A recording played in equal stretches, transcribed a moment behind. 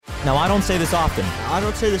No, I don't say this often. I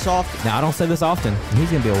don't say this often. No, I don't say this often.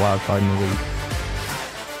 He's going to be a wild card in the league.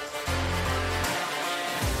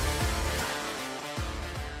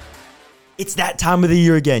 It's that time of the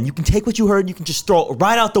year again. You can take what you heard and you can just throw it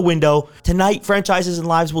right out the window. Tonight, franchises and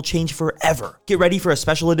lives will change forever. Get ready for a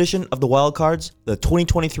special edition of the Wildcards, the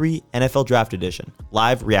 2023 NFL Draft Edition,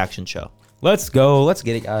 live reaction show. Let's go. Let's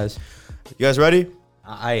get it, guys. You guys ready?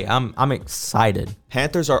 I'm excited.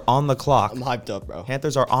 Panthers are on the clock. I'm hyped up, bro.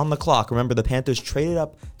 Panthers are on the clock. Remember, the Panthers traded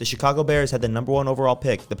up. The Chicago Bears had the number 1 overall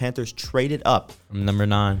pick. The Panthers traded up. From number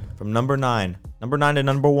 9. From number 9. Number 9 to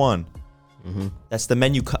number 1. Mm-hmm. That's the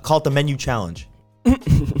menu. Call it the menu challenge. Who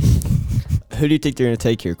do you think they're going to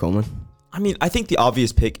take here, Coleman? I mean, I think the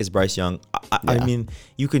obvious pick is Bryce Young. I mean,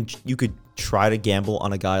 you could try to gamble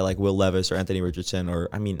on a guy like Will Levis or Anthony Richardson, or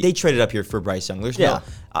I mean, they traded up here for Bryce Young. There's no.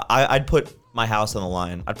 I'd put my house on the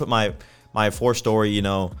line. I'd put my 4-story,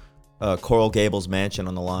 Coral Gables mansion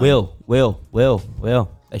on the line. Will.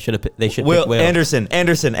 They should have. They should. Will Anderson. I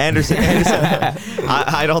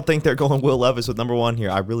don't think they're going Will Levis with number 1 here.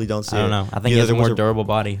 I really don't see it. I don't know. I think he has a more durable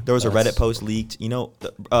body. There was a Reddit post leaked.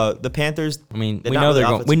 The Panthers. I mean, we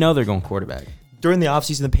know they're going quarterback. During the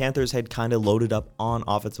offseason, the Panthers had kind of loaded up on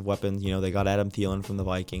offensive weapons. They got Adam Thielen from the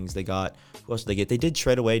Vikings. They got, who else did they get? They did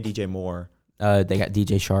trade away DJ Moore. They got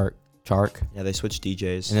DJ Chark. Yeah, they switched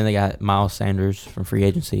DJs. And then they got Miles Sanders from free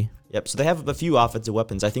agency. Yep, so they have a few offensive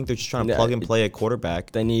weapons. I think they're just trying to plug and play a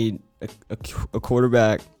quarterback. They need a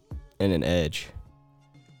quarterback and an edge.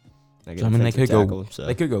 They could go. They could go.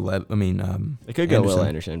 They could go Will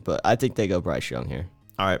Anderson, but I think they go Bryce Young here.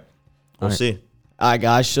 All right, we'll see. All right,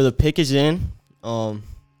 guys. So the pick is in. And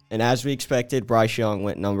as we expected, Bryce Young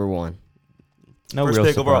went number 1. No first real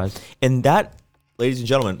pick surprise. Overall. And that, ladies and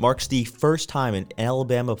gentlemen, marks the first time an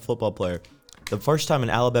Alabama football player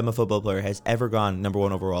has ever gone number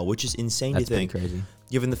 1 overall, which is insane to think. That's crazy.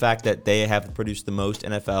 Given the fact that they have produced the most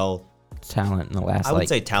NFL talent in the last. I would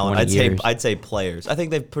say talent. I'd say players. I think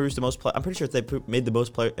they've produced the most. I'm pretty sure they've made the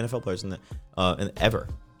most NFL players in ever.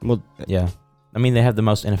 Well, yeah. I mean, they have the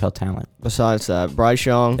most NFL talent. Besides that, Bryce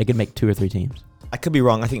Young. They could make 2 or 3 teams. I could be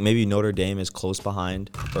wrong. I think maybe Notre Dame is close behind,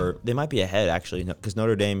 or they might be ahead actually, because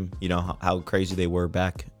Notre Dame, how crazy they were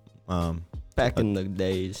back in the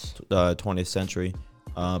days, 20th century.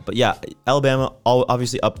 But yeah, Alabama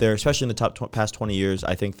obviously up there, especially in the past 20 years.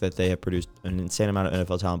 I think that they have produced an insane amount of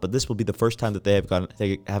NFL talent. But this will be the first time that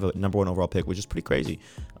they have a number 1 overall pick, which is pretty crazy.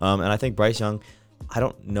 And I think Bryce Young, I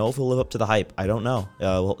don't know if he'll live up to the hype. I don't know.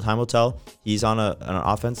 Time will tell. He's on an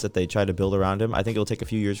offense that they try to build around him. I think it'll take a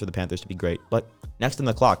few years for the Panthers to be great. But next on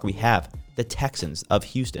the clock, we have the Texans of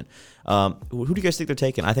Houston. Who do you guys think they're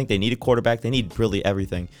taking? I think they need a quarterback. They need really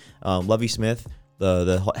everything. Lovie Smith,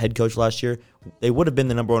 the head coach last year, they would have been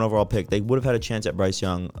the number 1 overall pick. They would have had a chance at Bryce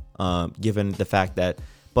Young, given the fact that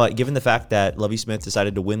Lovie Smith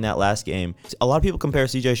decided to win that last game. A lot of people compare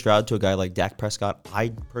C.J. Stroud to a guy like Dak Prescott. I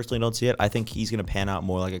personally don't see it. I think he's going to pan out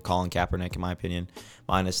more like a Colin Kaepernick, in my opinion,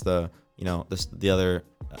 minus the other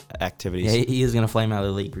activities. Yeah, he is going to flame out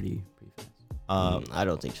of the league pretty fast. I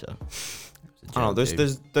don't think so. I don't know.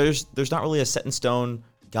 There's not really a set in stone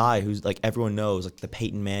guy who's like everyone knows, like the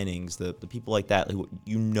Peyton Mannings, the people like that who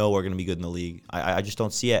are going to be good in the league. I just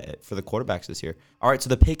don't see it for the quarterbacks this year. All right, so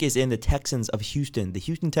the pick is in. The Texans of Houston. The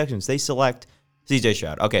Houston Texans, they select C.J.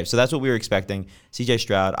 Stroud. Okay, so that's what we were expecting. C.J.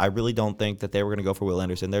 Stroud. I really don't think that they were going to go for Will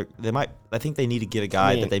Anderson. I think they need to get a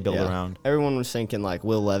guy that they build around. Everyone was thinking like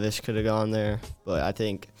Will Levis could have gone there, but I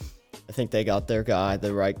think they got their guy,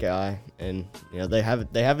 the right guy, and they have a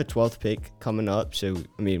 12th pick coming up. So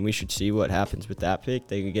I mean, we should see what happens with that pick.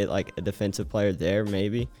 They could get like a defensive player there,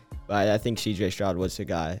 maybe. But I think C.J. Stroud was the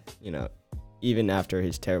guy. Even after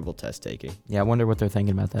his terrible test taking. Yeah, I wonder what they're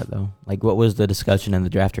thinking about that though. Like, what was the discussion in the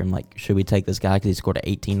draft room? Like, should we take this guy because he scored an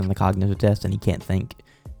 18 on the cognitive test and he can't think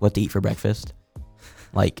what to eat for breakfast?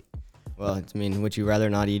 Like, well, I mean, would you rather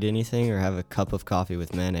not eat anything or have a cup of coffee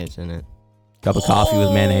with mayonnaise in it? Cup of coffee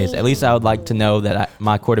with mayonnaise. At least I would like to know that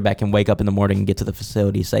my quarterback can wake up in the morning and get to the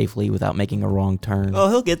facility safely without making a wrong turn. Oh,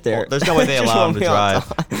 he'll get there. Well, there's no way they allow him to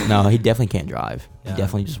drive. No, he definitely can't drive. Yeah. He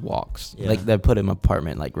definitely just walks. Yeah. Like, they put him in an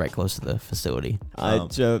apartment like right close to the facility.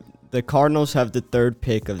 So the Cardinals have the 3rd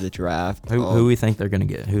pick of the draft. Who we think they're gonna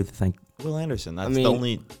get? Who they think? Will Anderson. That's the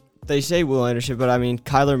only. They say Will Anderson, but I mean,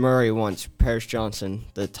 Kyler Murray wants Paris Johnson,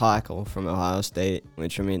 the tackle from Ohio State,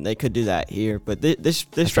 which I mean they could do that here, but this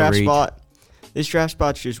draft spot. This draft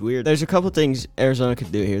spot's just weird. There's a couple things Arizona could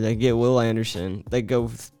do here. They could get Will Anderson. They go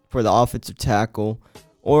for the offensive tackle.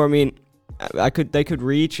 Or, I mean, they could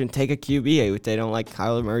reach and take a QB if they don't like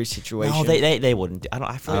Kyler Murray's situation. No, they wouldn't.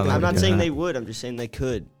 I feel like I'm not saying that. they would. I'm just saying they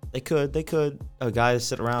could. They could. Guys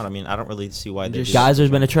sit around. I mean, I don't really see why they do. Guys,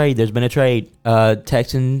 there's been a trade.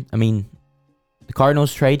 The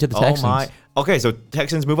Cardinals trade to the Texans. Oh my. Okay, so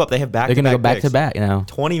Texans move up. They have back. They're gonna go back picks. to back now.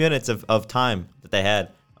 20 minutes of time that they had.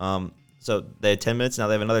 So they had 10 minutes. Now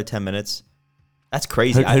they have another 10 minutes. That's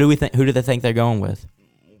crazy. Who do we think? Who do they think they're going with?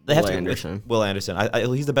 They have Will to Anderson. Will Anderson.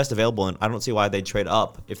 He's the best available, and I don't see why they'd trade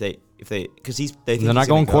up if they because they think They're not he's going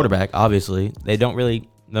gonna go. quarterback. Obviously, they're not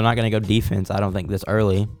going to go defense. I don't think this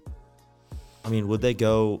early. I mean, would they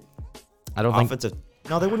go I don't think. offensive?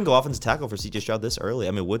 No, they wouldn't go offensive tackle for C.J. Stroud this early.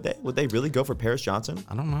 I mean, would they? Would they really go for Paris Johnson?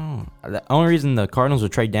 I don't know. The only reason the Cardinals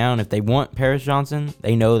would trade down if they want Paris Johnson,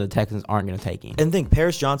 they know the Texans aren't going to take him. And think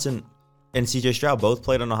Paris Johnson and C.J. Stroud both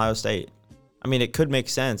played on Ohio State. I mean, it could make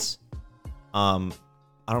sense. I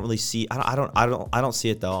don't really see. I don't see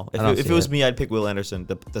it though. If it was me, I'd pick Will Anderson,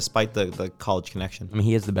 despite the college connection. I mean,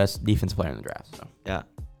 he is the best defensive player in the draft. So. Yeah,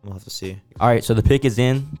 we'll have to see. All right, so the pick is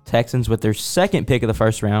in. Texans with their second pick of the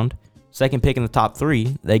first round. Second pick in the top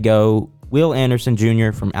 3. They go Will Anderson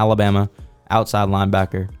Jr. from Alabama, outside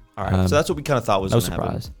linebacker. All right, so that's what we kind of thought was no going to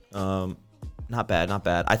happen. surprise. Not bad.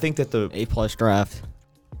 I think that the A+ draft.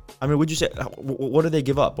 I mean, would you say what do they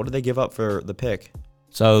give up? What do they give up for the pick?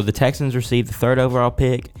 So the Texans received the 3rd overall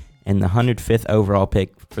pick and the 105th overall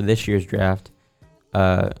pick for this year's draft.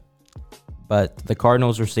 But the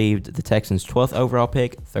Cardinals received the Texans' 12th overall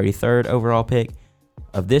pick, 33rd overall pick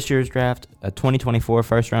of this year's draft, a 2024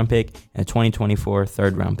 first-round pick, and a 2024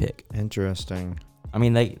 third-round pick. Interesting. I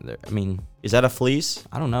mean, Is that a fleece?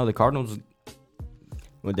 I don't know. The Cardinals,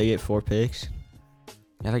 Would they get 4 picks?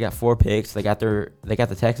 yeah, they got 4 picks. They got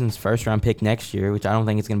the Texans' first-round pick next year, which I don't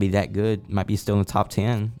think it's going to be that good. Might be still in the top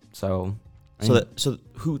 10. So, So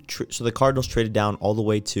the Cardinals traded down all the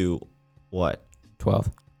way to what?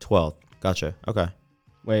 12th. 12th. Gotcha. Okay.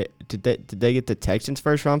 Wait, did they get the Texans'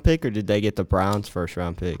 first round pick or did they get the Browns' first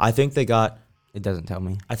round pick? I think they got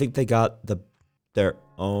their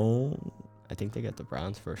own. I think they got the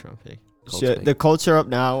Browns' first round pick. Colts So pick. the Colts are up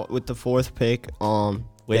now with the 4th pick.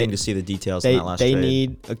 Waiting to see the details They in that last they trade.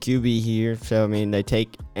 need a QB here, so I mean they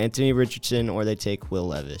take Anthony Richardson or they take Will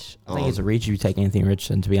Levis. I think it's a reach if you take Anthony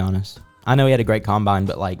Richardson, to be honest. I know he had a great combine,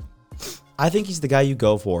 but I think he's the guy you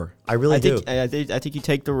go for. I really do. I think you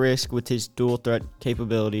take the risk with his dual threat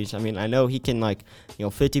capabilities. I mean, I know he can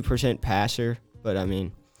 50% passer, but I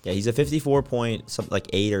mean Yeah, he's a 54 point, something like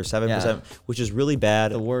 8 or 7%, which is really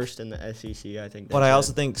bad. the worst in the SEC, I think. But I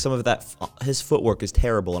also think some of that, his footwork is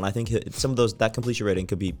terrible, and I think some of that completion rating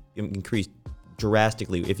could be increased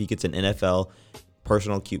drastically if he gets an NFL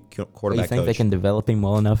personal quarterback you think coach. they can develop him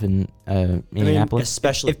well enough in Indianapolis?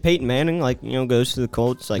 Especially if Peyton Manning goes to the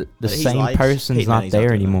Colts, the he same likes person's Peyton not Manning's out there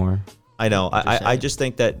there now. anymore. I know. I saying. just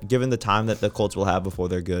think that given the time that the Colts will have before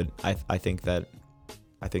they're good, I think that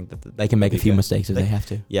They can make a they'll be few good. mistakes if they have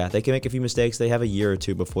to. Yeah, they can make a few mistakes. They have a year or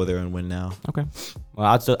two before they're in win now. Okay. Well,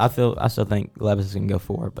 I still think Levis can go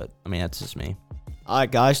 4, but I mean that's just me. All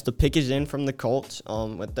right, guys, the pick is in from the Colts.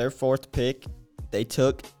 With their 4th pick, they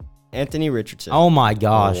took Anthony Richardson. Oh my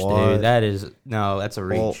gosh, what? dude, that's a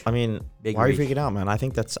reach. Well, I mean, Big why are you reach. freaking out, man? I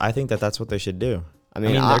think that's what they should do. I I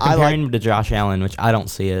mean, they're I comparing like. him to Josh Allen, which I don't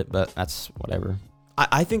see it, but that's whatever.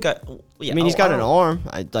 I think I mean, he's got an arm.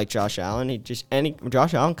 Like Josh Allen. Josh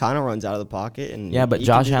Allen kind of runs out of the pocket, and Yeah, but he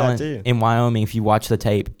Josh can do that Allen too. in Wyoming, if you watch the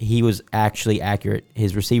tape, he was actually accurate.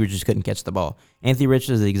 His receivers just couldn't catch the ball. Anthony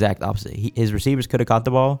Richardson is the exact opposite. His receivers could have caught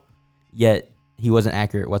the ball, yet he wasn't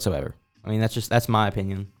accurate whatsoever. I mean, that's my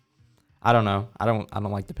opinion. I don't know. I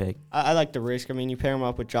don't like the pick. I like the risk. I mean, you pair him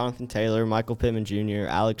up with Jonathan Taylor, Michael Pittman Jr.,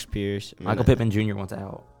 Alex Pierce. I mean, Michael Pittman Jr. wants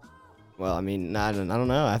out. Well, I mean, I don't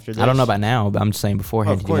know. After this, I don't know about now, but I'm just saying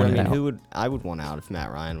beforehand. Of course, he I wanted mean, out. I would want out if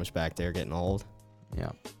Matt Ryan was back there getting old.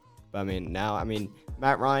 Yeah. But I mean, now,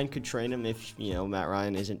 Matt Ryan could train him if Matt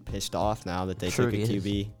Ryan isn't pissed off now that they Sure took a he is.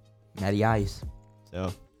 QB. Matty Ice,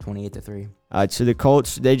 So, 28-3. all right. So the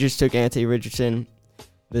Colts, they just took Anthony Richardson.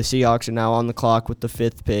 The Seahawks are now on the clock with the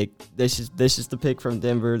 5th pick. This is the pick from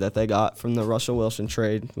Denver that they got from the Russell Wilson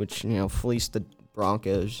trade, which fleeced the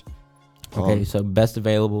Broncos. Okay, so best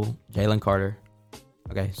available, Jalen Carter.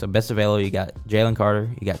 Okay, so best available, you got Jalen Carter,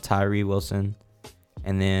 you got Tyree Wilson,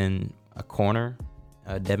 and then a corner,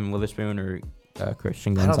 Devin Witherspoon or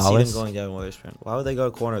Christian I don't see Gonzalez. them going down Witherspoon. Why would they go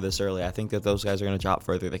corner this early? I think that those guys are going to drop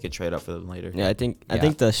further. They could trade up for them later. Yeah, I think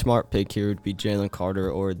the smart pick here would be Jalen Carter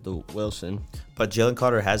or the Wilson. But Jalen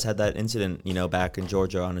Carter has had that incident, back in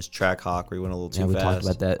Georgia on his track hawk where he went a little Yeah, too we fast. talked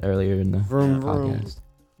about that earlier in the Vroom, vroom. podcast.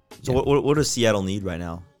 So what does Seattle need right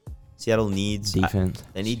now? Seattle needs defense.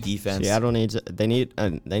 They need defense. Seattle needs they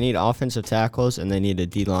need offensive tackles and they need a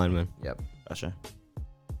D lineman. Yep. Gotcha.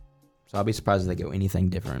 So I'll be surprised if they go anything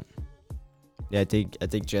different. Yeah, I think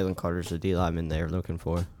Jalen Carter's the D lineman they're looking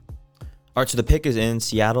for. All right, so the pick is in.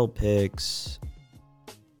 Seattle picks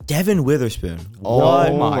Devin Witherspoon.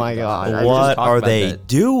 Oh my God. What are they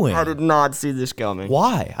doing? I did not see this coming.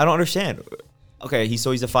 Why? I don't understand. Okay, he's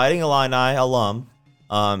a Fighting Illini alum.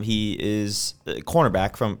 He is a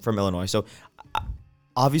cornerback from Illinois. So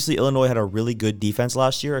obviously Illinois had a really good defense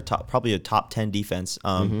last year, probably a top 10 defense.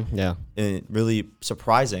 Yeah. And really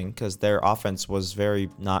surprising because their offense was very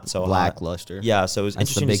not so lackluster. hot. Yeah, so it was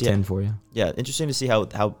That's the interesting Big to see. Ten for you. Yeah, interesting to see how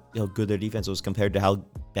good their defense was compared to how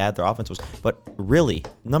bad their offense was. But really,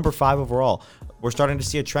 number 5 overall. We're starting to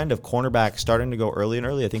see a trend of cornerbacks starting to go early and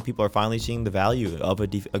early. I think people are finally seeing the value of a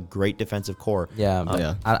great defensive core. Yeah,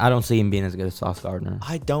 but I don't see him being as good as Sauce Gardner.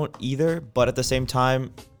 I don't either, but at the same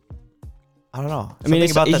time, I don't know. I mean,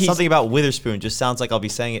 Something about Witherspoon just sounds like I'll be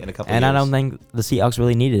saying it in a couple of years. And I don't think the Seahawks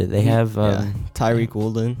really needed it. They have Tyreek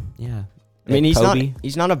Woolen. Yeah. I mean, Kobe.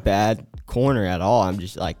 he's not a bad corner at all. I'm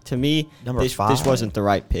just like, to me, this wasn't the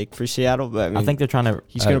right pick for Seattle. But I mean, I think they're trying to.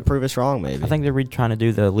 He's going to prove us wrong, maybe. I think they're trying to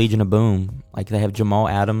do the Legion of Boom. Like they have Jamal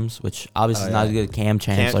Adams, which obviously is not as good as Cam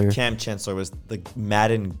Chancellor. Cam Chancellor was the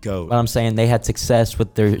Madden GOAT. But I'm saying they had success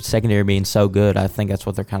with their secondary being so good. I think that's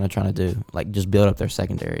what they're kind of trying to do. Like just build up their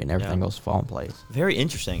secondary and everything goes fall in place. Very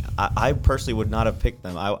interesting. I personally would not have picked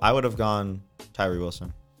them. I would have gone Tyree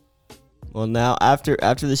Wilson. Well, now after the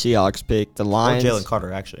Seahawks pick, the Lions. Or Jalen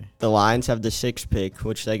Carter, actually. The Lions have the 6th pick,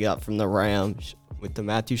 which they got from the Rams with the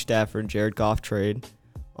Matthew Stafford, Jared Goff trade.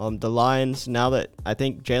 The Lions, now that I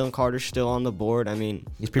think Jalen Carter's still on the board, I mean,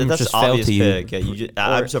 he's pretty much just obvious fell to pick. you. Yeah,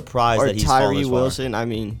 I'm surprised that he's fallen Tyree this far. Wilson. I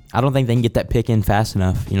mean, I don't think they can get that pick in fast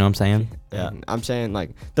enough. You know what I'm saying? Yeah. I'm saying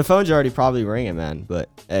like the phone's already probably ringing, man. But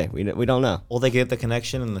hey, we don't know. Will they get the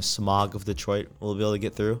connection in the smog of Detroit? Will they be able to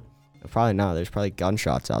get through? Probably not. There's probably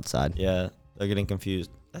gunshots outside. Yeah, they're getting confused.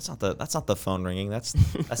 That's not the phone ringing. That's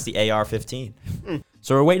the AR-15.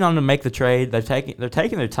 So we're waiting on them to make the trade. They're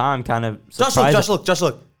taking their time, kind of. Just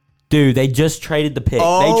look. Dude, they just traded the pick.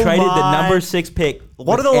 Oh They traded the my- number 6 pick.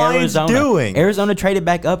 What with are the Lions doing? Arizona traded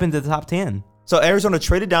back up into the top 10. So Arizona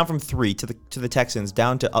traded down from 3 to the Texans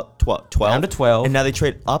down to 12. Down to 12. And now they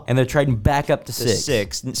trade up And they're trading back up to to 6.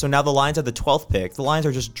 6. So now the Lions have the 12th pick. The Lions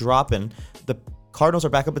are just dropping. The Cardinals are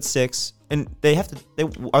back up at 6. And they have to.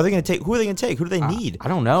 Are they going to take? Who are they going to take? Who do they need? I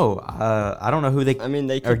don't know. I don't know who they. I mean,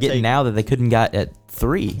 they are could getting take- now that they couldn't got at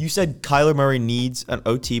 3. You said Kyler Murray needs an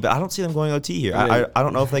OT, but I don't see them going OT here. I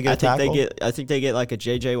don't know if they get a tackle. I think they get like a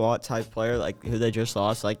JJ Watt type player, like who they just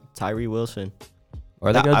lost, like Tyree Wilson.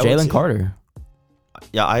 Or they go I would see Jalen Carter.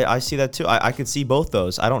 Yeah, I see that too. I could see both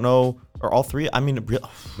those. I don't know, or all three. I mean,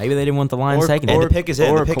 Maybe they didn't want the Lions taking and it. the pick is in.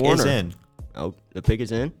 or The a pick is corner. in. Oh, the pick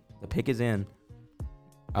is in. The pick is in.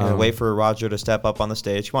 And wait for Roger to step up on the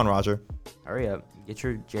stage. Come on, Roger. Hurry up. Get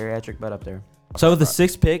your geriatric butt up there. So the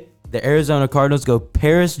 6th pick, the Arizona Cardinals go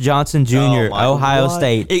Paris Johnson Jr., Ohio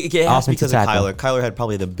State. It has to be offensive because of tackle. Kyler. Kyler had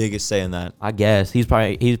probably the biggest say in that. I guess he's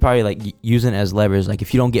probably like using it as leverage. Like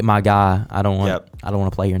if you don't get my guy, I don't want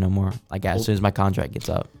to play here no more. Like as soon as my contract gets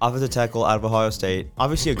up. Offensive tackle out of Ohio State.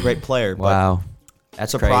 Obviously a great player. Wow, But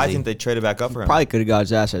that's surprising crazy. they traded back up for him. Probably could have got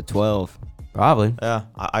his ass at 12. Probably. Yeah,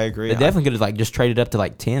 I agree. They definitely could have like just traded up to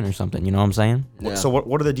like 10 or something. You know what I'm saying? Yeah. So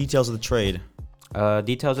what are the details of the trade?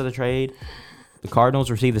 Details of the trade: the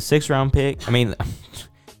Cardinals received the 6th round pick. I mean,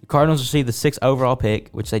 the Cardinals received the 6th overall pick,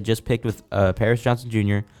 which they just picked with Paris Johnson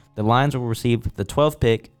Jr. The Lions will receive the 12th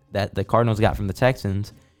pick that the Cardinals got from the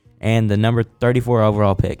Texans, and the number 34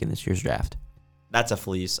 overall pick in this year's draft. That's a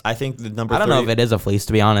fleece. I think the number. I don't know if it is a fleece,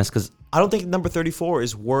 to be honest, because I don't think number 34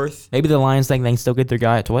 is worth. maybe the Lions think they can still get their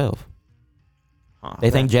guy at 12.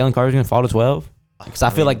 They think Jalen Carter's going to fall to 12? Because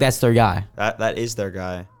I feel like that's their guy. That is their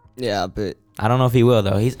guy. Yeah, but I don't know if he will,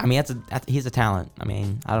 though. He's a talent. I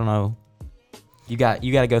mean, I don't know. You got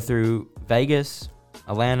to go through Vegas,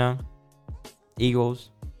 Atlanta,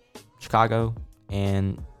 Eagles, Chicago,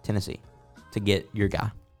 and Tennessee to get your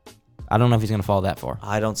guy. I don't know if he's going to fall that far.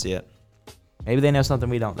 I don't see it. Maybe they know something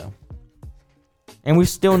we don't, though. And we've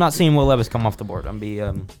still not seen Will Levis come off the board.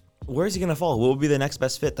 Where is he gonna fall? What would be the next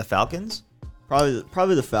best fit? The Falcons?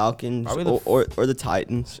 probably the Falcons or the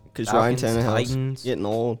Titans, because Ryan Falcons, Tannehill's Titans. getting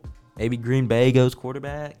old. Maybe Green Bay goes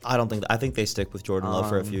quarterback. I think they stick with Jordan Love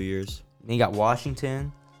for a few years. Then you got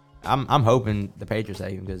Washington. I'm hoping the Patriots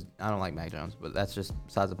take him because I don't like Mac Jones, but that's just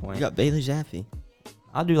besides the point. You got Bailey Zappi.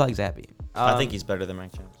 I do like Zappy. I think he's better than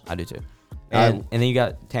Mac Jones. I do too. And then you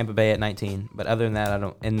got Tampa Bay at 19. But other than that, I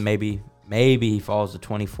don't. And maybe he falls to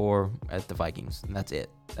 24 at the Vikings, and that's it.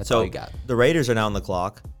 That's all you got. The Raiders are now on the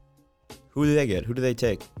clock. Who do they get? Who do they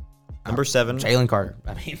take? Number 7. Jalen Carter.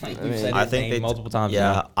 I mean, we've said I his think name multiple times. Yeah,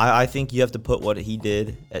 now. I think you have to put what he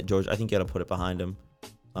did at Georgia. I think you got to put it behind him.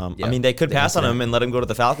 Yeah, I mean, they could pass on fair. him and let him go to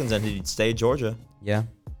the Falcons and he'd stay at Georgia. Yeah.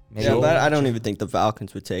 Maybe Yeah, but I don't even think the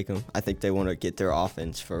Falcons would take him. I think they want to get their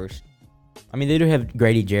offense first. I mean, they do have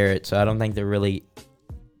Grady Jarrett, so I don't think they're really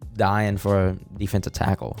dying for a defensive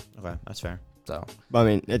tackle. Okay, that's fair. So, But I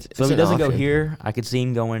mean, it's so if he an doesn't go option. here, I could see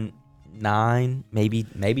him going 9,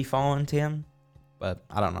 maybe falling 10, but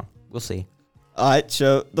I don't know. We'll see. All right,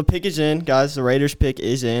 so the pick is in, guys. The Raiders pick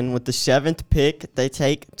is in. With the 7th pick, they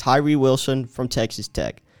take Tyree Wilson from Texas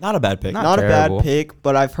Tech. Not a bad pick. Not Not a terrible. bad pick,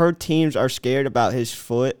 but I've heard teams are scared about his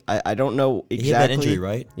foot. I don't know exactly. He had that injury,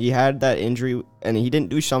 right? He had that injury, and he didn't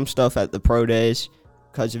do some stuff at the pro days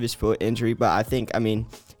because of his foot injury. But I mean,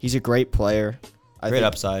 he's a great player. Great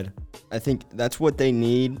upside. I think that's what they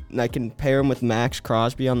need. And I can pair him with Max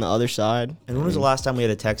Crosby on the other side. And when was the last time we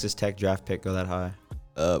had a Texas Tech draft pick go that high?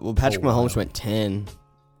 Well, Patrick Mahomes went 10.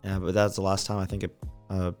 Yeah, but that's the last time I think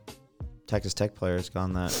a Texas Tech player has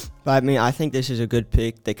gone that. But I mean, I think this is a good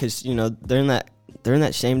pick because they're in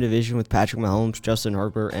that same division with Patrick Mahomes, Justin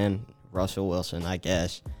Herbert, and Russell Wilson. I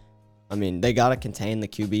guess. I mean, they gotta contain the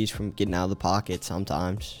QBs from getting out of the pocket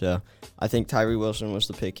sometimes. So I think Tyree Wilson was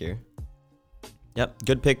the pick here. Yep,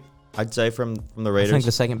 good pick. I'd say from the I Raiders. think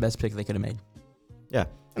the second best pick they could have made. Yeah.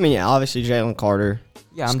 I mean, yeah, obviously Jalen Carter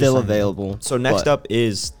Yeah, I'm still just saying. available. So next but up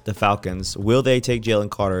is the Falcons. Will they take Jalen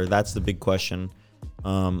Carter? That's the big question.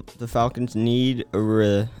 the Falcons need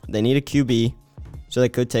they need a QB, so they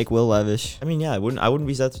could take Will Levis. I mean, yeah, I wouldn't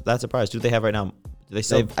be that surprised. Who do they have right now? Do they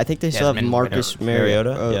still? I think they still have Desmond Marcus Mariota?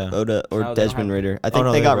 Mariota or No, they don't Desmond have- Ritter. I Oh, think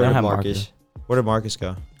no, they they got don't rid of have Marcus. Marcus. Where did Marcus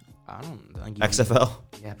go? I don't think XFL.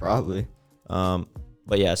 Yeah, Probably.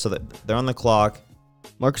 But yeah, so they're on the clock.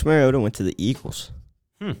 Marcus Mariota went to the Eagles.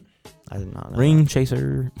 I did not know. Ring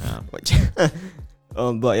chaser. that.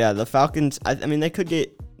 Yeah. But yeah, the Falcons. I mean, they could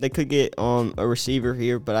get a receiver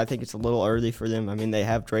here, but I think it's a little early for them. I mean, they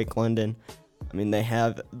have Drake London. I mean, they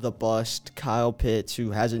have the bust Kyle Pitts,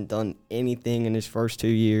 who hasn't done anything in his first 2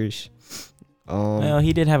 years. Well,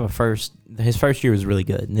 he did have his first year was really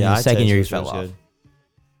good. And then Yeah, his I'd say second year he his fell first off. was good.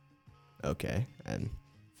 Okay, and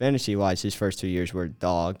fantasy wise, his first 2 years were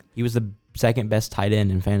dog. He was the second best tight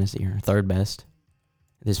end in fantasy, or third best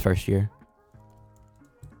his first year.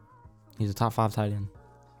 He's a top 5 tight end.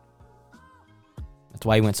 That's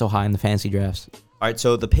why he went so high in the fantasy drafts. All right,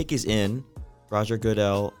 so the pick is in. Roger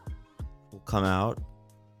Goodell will come out.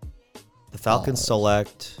 The Falcons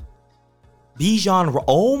select Bijan.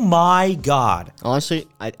 Oh my God! Honestly,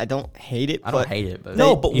 I don't hate it. I but don't hate it, but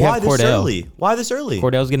No, but you why have this Cordell. early? Why this early?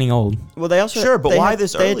 Cordell's getting old. Well, they also Sure, but they why had-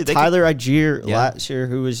 this they had early? They Tyler Algier Yeah. last year,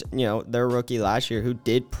 who was their rookie last year, who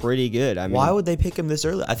did pretty good. I mean, Why would they pick him this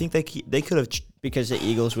early? I think they could have. because the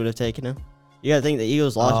Eagles would have taken him. You gotta think the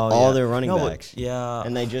Eagles lost Oh, all yeah. their running No, but- backs, Yeah,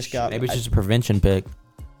 and they just got. Maybe it's just a prevention pick,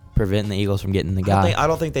 preventing the Eagles from getting the guy. I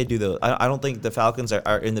don't think they do though. I don't think the Falcons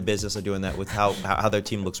are in the business of doing that with how their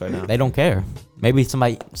team looks right now. They don't care. Maybe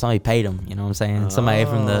somebody paid them. You know what I'm saying? Somebody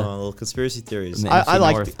from the. little conspiracy theories. from the I NFC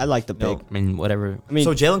like North. I like the pick. No. I mean, whatever. I mean,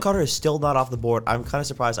 So Jalen Carter is still not off the board. I'm kind of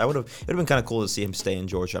surprised. It would have been kind of cool to see him stay in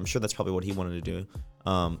Georgia. I'm sure that's probably what he wanted to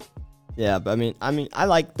do. yeah, but I mean, I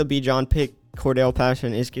like the Bijan pick. Cordell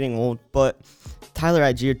Patterson is getting old, but Tyler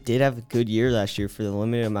Algier did have a good year last year for the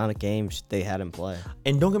limited amount of games they had him play.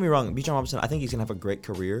 And don't get me wrong, Bijan Robinson, I think he's gonna have a great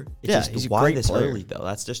career. It's Yeah, just he's a why great this player. early though.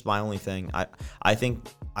 That's just my only thing. I think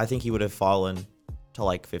he would have fallen to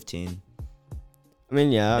like 15. I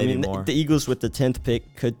mean, yeah, Maybe I mean, more. the Eagles with the 10th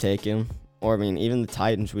pick could take him, or I mean, even the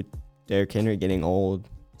Titans with Derrick Henry getting old.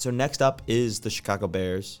 So next up is the Chicago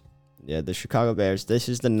Bears. Yeah, the Chicago Bears. This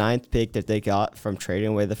is the 9th pick that they got from trading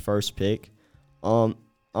away the first pick.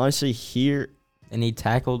 Honestly, here They need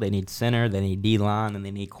tackle, they need center, they need D line, and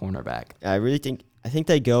they need cornerback. I think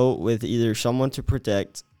they go with either someone to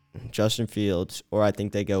protect Justin Fields, or I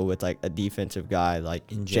think they go with like a defensive guy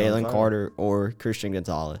like In Jalen Jalen Carter or Christian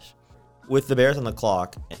Gonzalez. With the Bears on the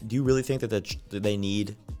clock, do you really think that they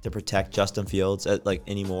need to protect Justin Fields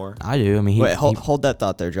anymore? I do. I mean, Wait, hold that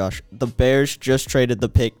thought there, Josh. The Bears just traded the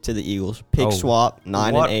pick to the Eagles. Pick swap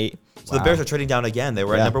 9 What? and 8. So the Bears are trading down again. They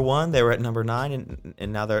were Yeah. at number 1, they were at number 9,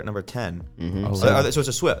 and now they're at number 10. Oh, So it's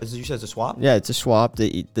a swap. You said it's a swap? Yeah, it's a swap.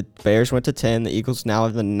 The Bears went to 10. The Eagles now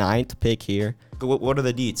have the 9th pick here. What are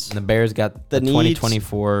the deets? And the Bears got the needs-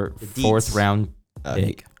 2024 The fourth deets. round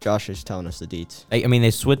pick. Josh is telling us the deets. I mean, they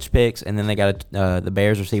switched picks, and then they got the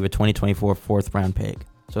Bears receive a 2024 fourth round pick.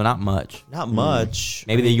 So not much. Not much.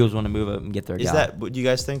 Maybe the Eagles want to move up and get their Is guy. that? Do you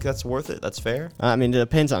guys think that's worth it? That's fair. I mean, it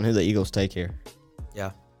depends on who the Eagles take here.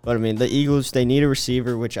 Yeah. But I mean, the Eagles, they need a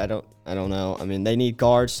receiver, which I don't know. I mean, they need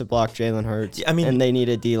guards to block Jalen Hurts. Yeah, I mean, and they need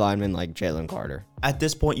a D lineman like Jalen Carter. At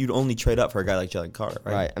this point, you'd only trade up for a guy like Jalen Carter,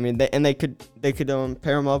 right? Right. I mean, they could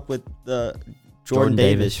pair him up with the Jordan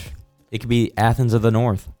Davis. It could be Athens of the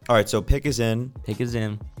North. All right, so pick is in. Pick is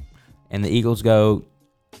in, and the Eagles go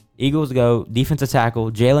defensive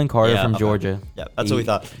tackle Jalen Carter from Georgia. Yeah, that's what we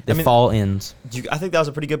thought. The fall ends. I think that was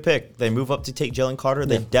a pretty good pick. They move up to take Jalen Carter.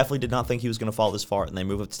 They Yeah. definitely did not think he was going to fall this far, and they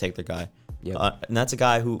move up to take their guy. Yep. And that's a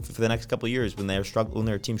guy who, for the next couple of years, when their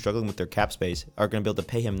team struggling with their cap space, are going to be able to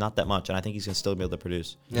pay him not that much, and I think he's going to still be able to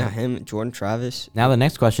produce. Yeah, him, Jordan Travis. Now the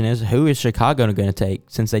next question is, who is Chicago going to take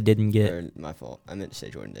since they didn't get? Or, my fault. I meant to say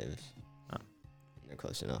Jordan Davis. Oh. They're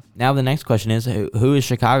close enough. Now the next question is, who is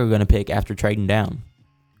Chicago going to pick after trading down?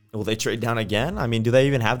 Will they trade down again? I mean, do they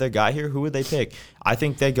even have their guy here? Who would they pick? I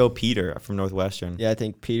think they go Peter from Northwestern. Yeah, I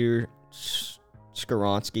think Peter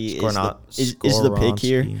Skoronsky is the pick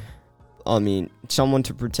here. I mean, someone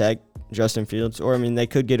to protect Justin Fields, or I mean, they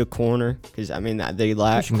could get a corner because I mean they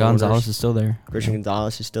lack. Christian Gonzalez is still there. Christian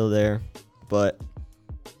Gonzalez is still there, but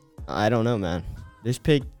I don't know, man. This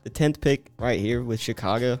pick, the 10th pick right here with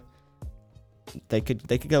Chicago, they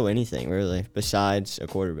could go anything really besides a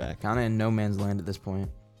quarterback. Kind of in no man's land at this point.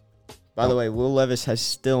 By the way, Will Levis has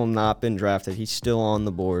still not been drafted. He's still on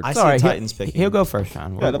the board. I see the Titans picking. He'll go first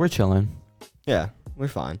round. We're chilling. Yeah, we're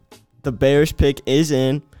fine. The Bears pick is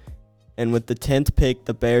in. And with the 10th pick,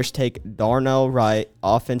 the Bears take Darnell Wright,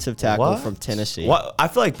 offensive tackle from Tennessee. What? I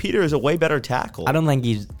feel like Peter is a way better tackle. I don't think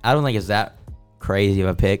it's that crazy of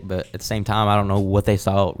a pick, but at the same time, I don't know what they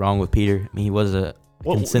saw wrong with Peter. I mean, he was a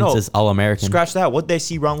consensus All-American. Scratch that. What they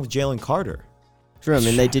see wrong with Jalen Carter? True. I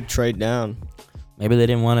mean, they did trade down. Maybe they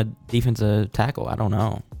didn't want a defensive tackle. I don't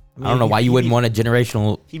know. I don't know why you wouldn't want a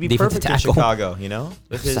generational He'd be defensive perfect tackle. in Chicago, you know?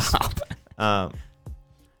 With his, Stop.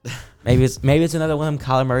 Maybe it's another one of them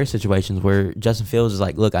Kyler Murray situations where Justin Fields is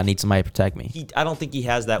like, look, I need somebody to protect me. I don't think he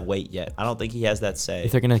has that weight yet. I don't think he has that say.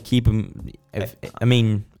 If they're gonna keep him, I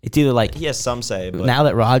mean, it's either like he has some say. But now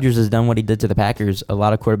that Rodgers has done what he did to the Packers, a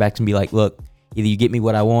lot of quarterbacks can be like, look, either you get me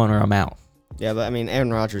what I want or I'm out. Yeah, but I mean,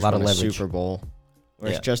 Aaron Rodgers won a Super Bowl.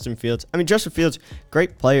 Whereas Yeah. Justin Fields,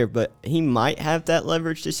 great player, but he might have that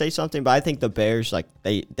leverage to say something. But I think the Bears, like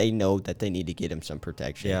they know that they need to get him some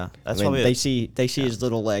protection. Yeah, that's I mean, probably they see his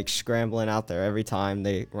little legs scrambling out there every time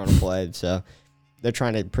they run a play. So they're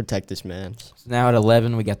trying to protect this man. So now at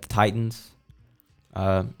 11, we got the Titans.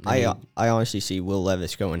 I honestly see Will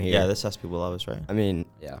Levis going here. Yeah, this has to be Will Levis, right? I mean,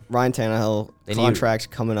 Yeah. Ryan Tannehill contract's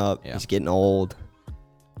coming up. Yeah. He's getting old.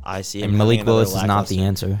 I see. And Malik Willis is not the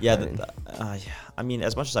answer. Yeah, I mean,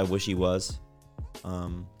 as much as I wish he was. I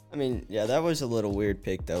mean, yeah, that was a little weird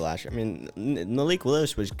pick though last year. I mean, Malik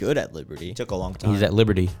Willis was good at Liberty, It took a long time. He's at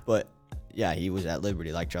Liberty. but yeah, he was at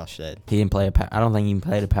Liberty, like Josh said. He didn't play I don't think he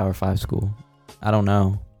played a Power 5 school. I don't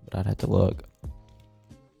know, but I'd have to look.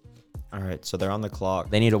 All right, so they're on the clock.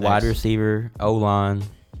 They need a wide Next. receiver, O-line.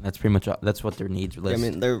 That's pretty much that's what their needs Yeah, list. I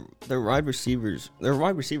mean, their wide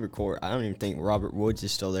receiver core. I don't even think Robert Woods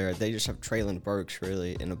is still there. They just have Traylon Burks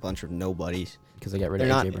really and a bunch of nobodies. because they got rid they're of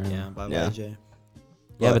not- AJ Brown. Yeah, by Yeah. AJ.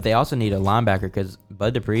 Yeah, but they also need a linebacker because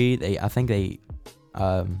Bud Dupree, I think they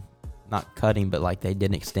not cut him, but like they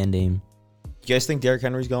didn't extend him. You guys think Derrick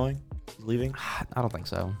Henry's going? He's leaving? I don't think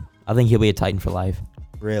so. I think he'll be a Titan for life.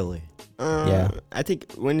 Really? Yeah. I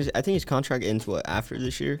think his contract ends after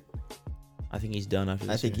this year. I think he's done after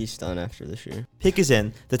this I think year. he's done after this year. Pick is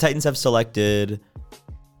in. The Titans have selected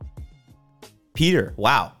Peter.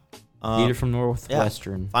 Wow. Peter from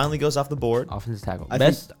Northwestern, Finally goes off the board. offensive tackle, I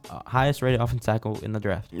highest rated offensive tackle in the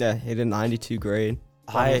draft. Yeah, he had a 92 grade.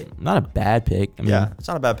 Not a bad pick. I mean, Yeah, it's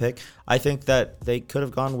not a bad pick. I think that they could have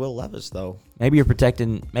gone Will Levis, though. maybe you're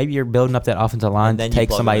protecting. Maybe you're building up that offensive line. And then you Take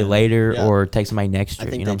plug somebody him in. later Yeah. or take somebody next I year.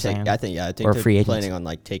 think You know what I'm saying? I think Or they're free agents. planning on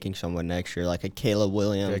like taking someone next year, like a Caleb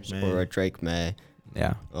Williams Drake May. or a Drake May.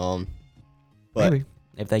 Yeah. But Maybe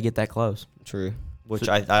if they get that close. true. Which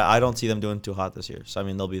I don't see them doing too hot this year. So, I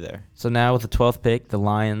mean, they'll be there. So now with the 12th pick, the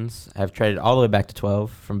Lions have traded all the way back to 12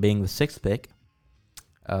 from being the 6th pick.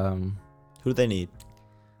 Who do they need?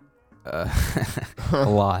 A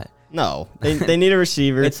lot. No, they need a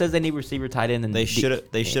receiver. It says they need receiver, tight end, and They should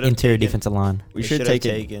have interior defensive line. We they should should have have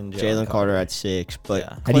taken taken Jalen Carter at 6, but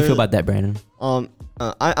Yeah. How do you feel about that, Brandon?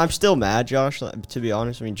 I'm still mad, Josh. To be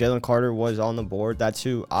honest, I mean Jalen Carter was on the board. That's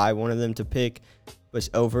who I wanted them to pick. Was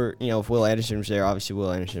over, if Will Anderson was there, obviously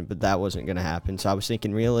Will Anderson, but that wasn't gonna happen. So I was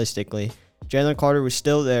thinking realistically, Jalen Carter was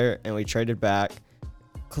still there, and we traded back.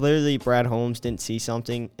 Clearly, Brad Holmes didn't see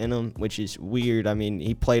something in him, which is weird. I mean,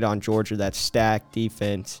 he played on Georgia, that stacked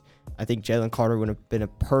defense. I think Jalen Carter would have been a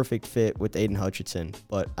perfect fit with Aiden Hutchinson,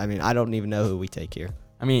 but I mean, I don't even know who we take here.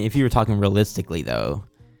 I mean, if you were talking realistically, though,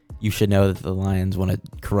 you should know that the Lions want to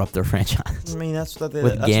corrupt their franchise. I mean, that's what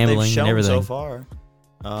With gambling they've shown and everything. so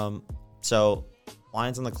far. So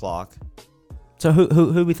Lions on the clock. So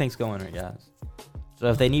who we think's going right, guys? So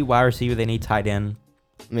if they need wide receiver, they need tight end.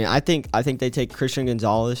 I mean, I think they take Christian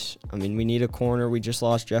Gonzalez. I mean, we need a corner. We just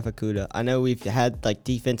lost Jeff Okuda. I know we've had like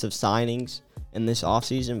defensive signings in this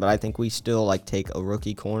offseason, but I think we still like take a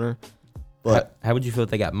rookie corner. But How would you feel if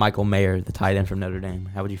they got Michael Mayer, the tight end from Notre Dame?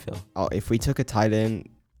 How would you feel? if we took a tight end,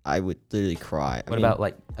 I would literally cry. What about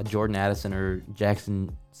like a Jordan Addison or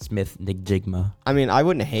Jackson Smith Njigma? I mean, I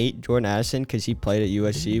wouldn't hate Jordan Addison because he played at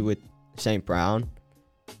USC with St. Brown.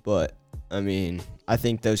 But, I mean, I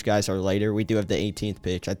think those guys are later. We do have the 18th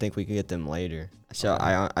pick. I think we can get them later. So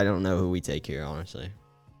I don't know who we take here, honestly.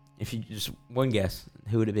 If you just one guess,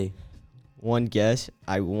 who would it be? One guess,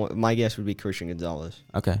 my guess would be Christian Gonzalez.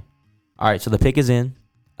 Okay. All right, so the pick is in.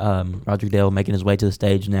 Roger Dale making his way to the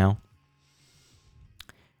stage now.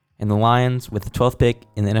 And the Lions, with the 12th pick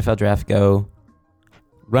in the NFL draft, go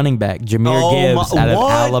running back Jahmyr Gibbs out of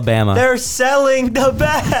Alabama. They're selling the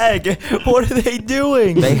bag. What are they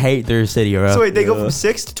doing? They hate their city, bro. So wait, they go from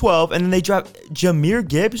 6 to 12, and then they draft Jahmyr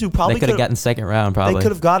Gibbs, who probably They could have gotten second round, probably. They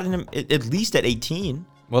could have gotten him at least at 18.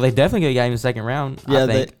 Well, they definitely could have got him in the second round, I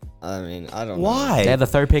think. I don't know. Why? They had the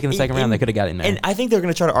third pick in the second round. They could have got in there. And I think they're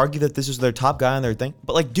going to try to argue that this is their top guy on their thing.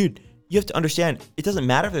 But, like, dude, you have to understand, it doesn't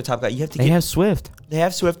matter if they're top guy. You have to They have Swift. They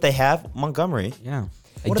have Swift. They have Montgomery. Yeah.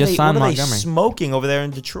 They What just signed are they Montgomery. smoking over there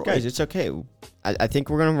in Detroit? Guys, it's okay. I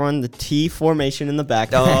think we're going to run the T formation in the back.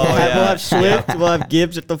 Oh, yeah. We'll have Swift, we'll have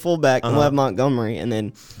Gibbs at the fullback, and we'll have Montgomery. And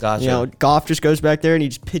then, Gotcha. Goff just goes back there and he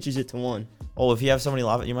just pitches it to one. Oh, if you have somebody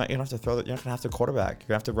live, you're not going to have to you're not going to have to quarterback. You're going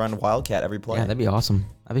to have to run Wildcat every play. Yeah, that'd be awesome.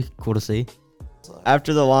 That'd be cool to see.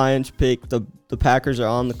 After the Lions pick, the Packers are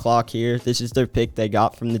on the clock here. This is their pick they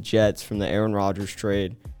got from the Jets from the Aaron Rodgers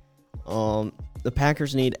trade. The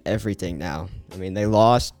Packers need everything now. I mean, they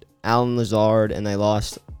lost Alan Lazard and they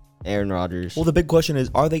lost Aaron Rodgers. Well, the big question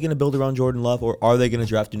is, are they going to build around Jordan Love, or are they going to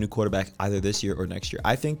draft a new quarterback either this year or next year?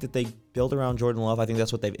 I think that they build around Jordan Love. I think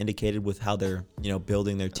that's what they've indicated with how they're,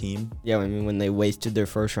 building their team. Yeah, I mean, when they wasted their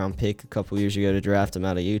first round pick a couple years ago to draft him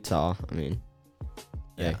out of Utah, I mean,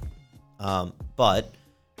 yeah. But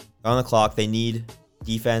on the clock, they need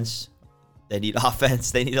defense. They need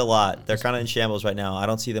offense. They need a lot. They're kind of in shambles right now. I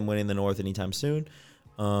don't see them winning the North anytime soon.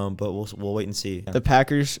 But we'll wait and see. The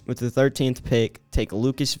Packers, with the 13th pick, take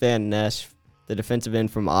Lucas Van Ness, the defensive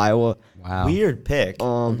end from Iowa. Wow. Weird pick.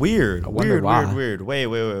 Weird. Wait.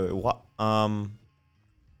 What?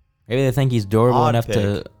 Maybe they think he's durable Odd enough pick.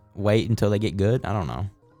 to wait until they get good. I don't know.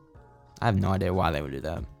 I have no idea why they would do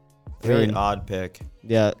that. Very odd pick.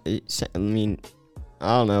 Yeah, I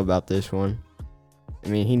don't know about this one. I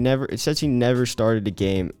mean, it says he never started a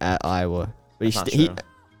game at Iowa, but he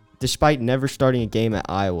despite never starting a game at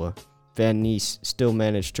Iowa, Van Ness still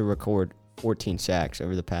managed to record 14 sacks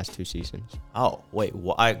over the past 2 seasons. Oh wait,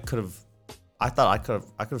 I could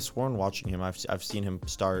have sworn watching him. I've seen him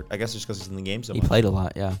start. I guess it's because he's in the game so He much. played a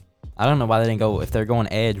lot, yeah. I don't know why they didn't go, if they're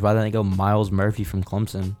going edge, why didn't they go Miles Murphy from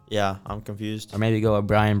Clemson? Yeah, I'm confused. Or maybe go a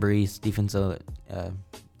Brian Brees, defensive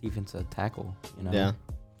tackle, Yeah.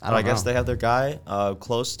 I guess they have their guy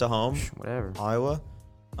close to home, whatever. Iowa.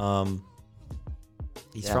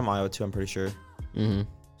 He's from Iowa too, I'm pretty sure. Mm-hmm.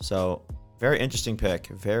 So very interesting pick.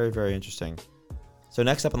 Very, very interesting. So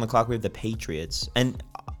next up on the clock, we have the Patriots. And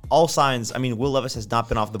all signs, Will Levis has not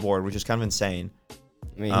been off the board, which is kind of insane.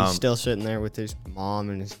 I mean, he's still sitting there with his mom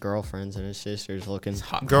and his girlfriends and his sisters looking.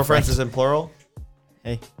 Girlfriends is in plural?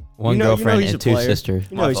 Hey. One girlfriend and 2 sisters.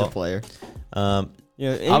 You know he's a player.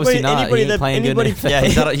 Obviously not. He ain't playing good in the NFL. Yeah,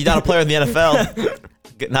 he's not a player in the NFL.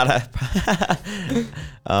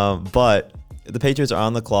 But the Patriots are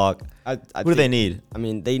on the clock. Who do they need? I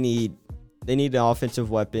mean, they need an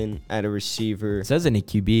offensive weapon at a receiver. It says any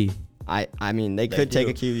QB. I mean, they could take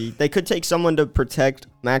a QB. They could take someone to protect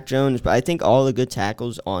Mac Jones, but I think all the good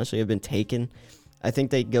tackles, honestly, have been taken. I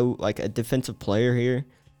think they go like a defensive player here,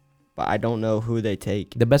 but I don't know who they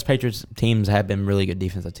take. The best Patriots teams have been really good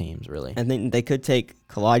defensive teams, really. And then they could take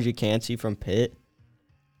Kalijah Kancey from Pitt.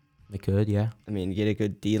 They could, yeah. I mean, get a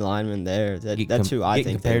good D lineman there. That's who I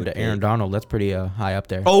think compared to Aaron Donald. That's pretty high up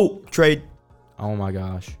there. Oh, trade. Oh my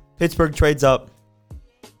gosh. Pittsburgh trades up.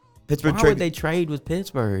 Why would they trade with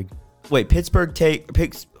Pittsburgh? Wait, Pittsburgh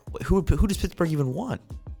picks. Who does Pittsburgh even want?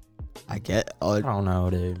 I get. I don't know,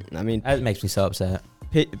 dude. I mean, that makes me so upset.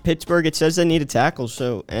 Pittsburgh, it says they need a tackle,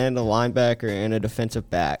 and a linebacker and a defensive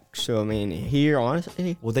back. So I mean, here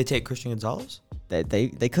honestly, will they take Christian Gonzalez? They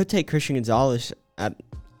could take Christian Gonzalez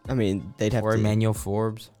they'd have or to, Emmanuel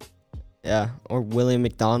Forbes. Yeah, or William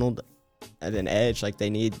McDonald. at an edge. Like, they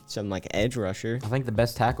need some, like, edge rusher. I think the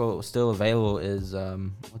best tackle still available is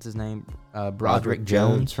what's his name? Broderick Broderick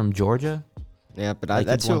Jones Jones. from Georgia. Yeah, but They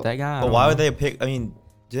that's could want who, that guy. I But don't why know. would they pick? I mean,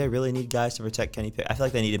 do they really need guys to protect Kenny Pickett? I feel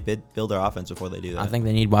like they need to build their offense before they do that. I think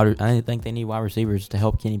they need wide receivers to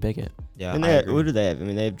help Kenny Pickett. Yeah, and I they, agree. who do they have? I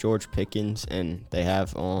mean, they have George Pickens, and they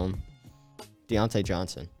have Deontay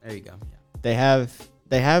Johnson. There you go. They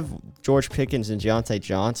have George Pickens and Deontay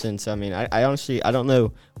Johnson. So I mean, I honestly I don't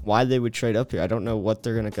know why they would trade up here. I don't know what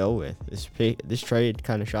they're gonna go with. This trade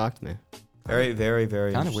kind of shocked me. Very, very,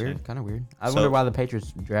 very Kind of interesting. weird. Kind of weird. I So- wonder why the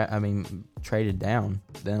Patriots traded down.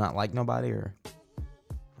 They not like nobody, or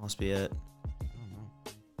Must be it. I don't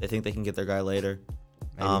know. They think they can get their guy later.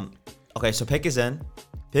 Maybe. Okay, so pick is in.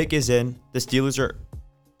 Pick is in. The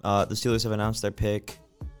Steelers have announced their pick.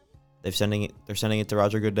 They're sending it to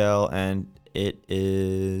Roger Goodell, and it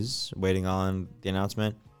is waiting on the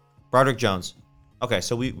announcement. Broderick Jones. Okay,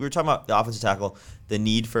 so we were talking about the offensive tackle, the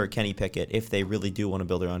need for Kenny Pickett if they really do want to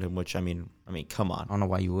build around him. Which I mean, come on. I don't know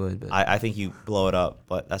why you would, but I think you blow it up,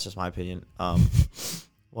 but that's just my opinion.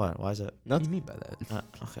 What? Why is that? what do you mean by that?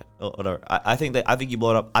 Okay, whatever. I think you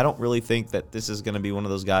blow it up. I don't really think that this is going to be one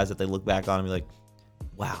of those guys that they look back on and be like,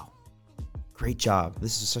 "Wow, great job.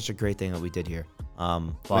 This is such a great thing that we did here."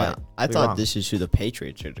 But I could be thought wrong. this is who the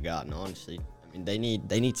Patriots should have gotten. Honestly, I mean,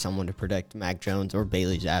 they need someone to protect Mac Jones or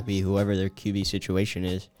Bailey Zappi, whoever their QB situation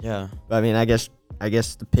is. Yeah, But I mean, I guess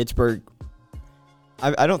the Pittsburgh.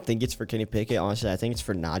 I don't think it's for Kenny Pickett. Honestly, I think it's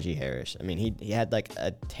for Najee Harris. I mean, he had like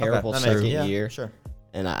a terrible Okay, that makes- second yeah, year. Sure.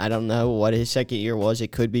 And I don't know what his second year was.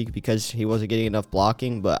 It could be because he wasn't getting enough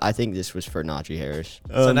blocking, but I think this was for Najee Harris.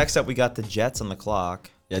 So next up, we got the Jets on the clock.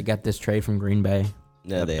 They got this trade from Green Bay.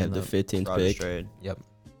 Yeah, Yep, they in have the 15th Rodgers pick. trade. Yep.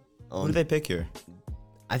 Who do they pick here?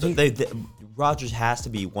 I think Rodgers has to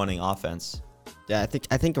be wanting offense. yeah,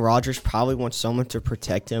 I think Rodgers probably wants someone to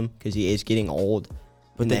protect him because he is getting old.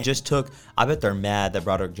 But And they just took. I bet they're mad that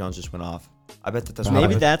Broderick Jones just went off. I bet that's Maybe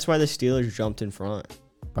maybe why. that's why the Steelers jumped in front.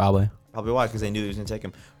 Probably. Probably why, because they knew he was gonna take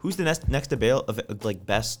him. Who's the next avail of like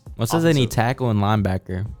best? Well, it says they need offensive- tackle and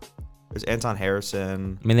linebacker. There's Anton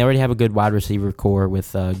Harrison. I mean, they already have a good wide receiver core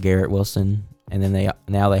with Garrett Wilson, and then they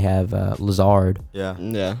have Lazard. Yeah.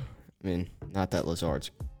 Yeah, I mean, not that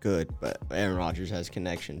Lazard's good, but Aaron Rodgers has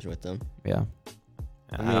connections with them. Yeah.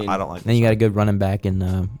 I mean, I don't like. Then you got a good running back in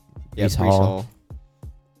Yeah, Brees Brees Hall. Hall.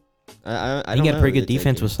 I You don't got know pretty who good they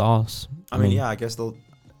defense take with Sauce. I mean, yeah. I guess they'll.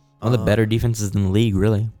 One of the better defenses in the league,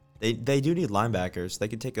 really. They do need linebackers. They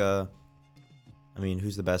could take a. I mean,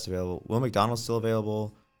 who's the best available? Will McDonald's still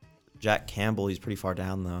available? Jack Campbell, he's pretty far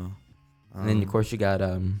down though. And then of course you got I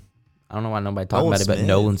don't know why nobody talking Nolan about it, but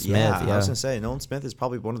Nolan Smith. Yeah, Yeah, I was gonna say Nolan Smith is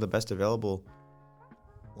probably one of the best available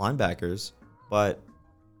linebackers. But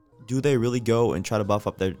do they really go and try to buff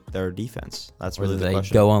up their defense? That's or really do the they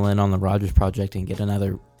question. go all in on the Rodgers project and get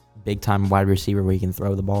another big time wide receiver where he can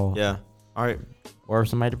throw the ball, Yeah. All right. or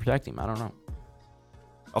somebody to protect him? I don't know.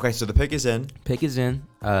 Okay, so the pick is in. Pick is in.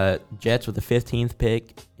 Jets with the 15th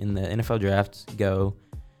pick in the NFL draft go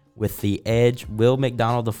with the edge Will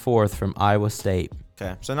McDonald IV from Iowa State.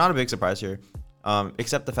 Okay, so not a big surprise here,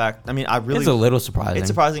 except the fact. I mean, I really. It's a little surprising. It's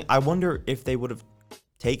surprising. I wonder if they would have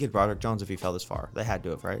taken Broderick Jones if he fell this far. They had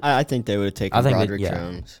to have, right? I think they would have taken I think that- Broderick yeah.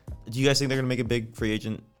 Jones. Do you guys think they're gonna make a big free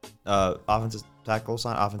agent, offensive tackle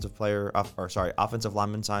sign, offensive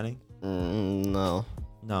lineman signing? No.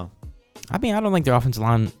 No, I mean, I don't think their offensive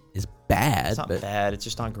line is bad, it's not but bad. It's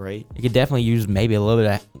just not great. you could definitely use maybe a little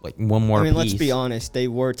bit of like one more I mean, piece. let's be honest. They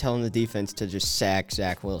were telling the defense to just sack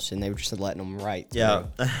Zach Wilson. They were just letting him right. Yeah.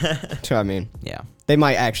 through. So, I mean, Yeah, they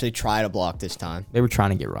might actually try to block this time. they were trying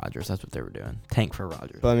to get Rodgers. That's what they were doing. Tank for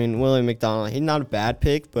Rodgers. But I mean, Willie McDonald, he's not a bad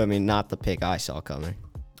pick, but I mean, not the pick I saw coming.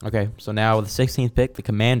 Okay, so now with the 16th pick, the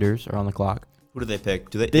Commanders are on the clock. Who do they pick?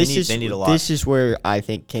 Do they? They need a lot. This is where I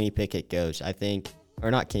think Kenny Pickett goes. Or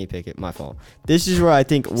not Kenny Pickett, my fault. This is where I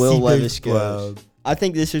think Will Levis goes. I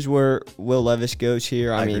think this is where Will Levis goes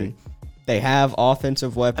here. I mean, agree. they have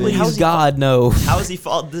offensive weapons. mean, how's Please he- God, no. How has he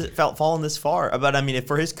fallen this far? But I mean,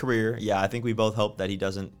 for his career, yeah, I think we both hope that he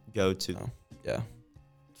doesn't go to Yeah.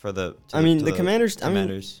 for the. The Commanders.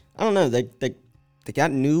 Commanders. I don't know. They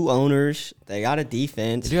got new owners. They got a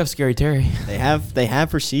defense. They do have Scary Terry. They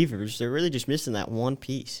have receivers. They're really just missing that one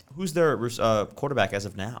piece. Who's their quarterback as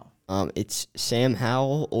of now? It's Sam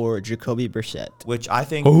Howell or Jacoby Brissett. Which I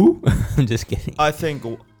think. Who? I'm just kidding. I think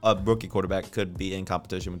a rookie quarterback could be in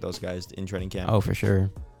competition with those guys in training camp. Oh, for sure.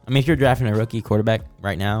 I mean, if you're drafting a rookie quarterback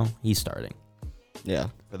right now, he's starting. Yeah,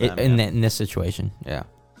 for them, In this situation, yeah.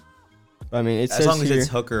 I mean, it as says long as here, it's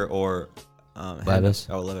Hooker or Levis.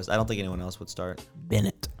 Levis. I don't think anyone else would start.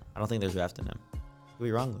 Bennett. I don't think they're drafting him. Could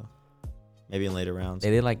be wrong though. maybe in later rounds.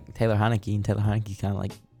 They did like Taylor Heineke, and Taylor Heineke's kind of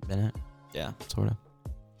like Bennett, Yeah. sort of.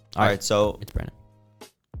 All right, so It's Bennett.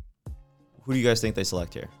 who do you guys think they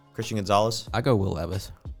select here? Christian Gonzalez? I go Will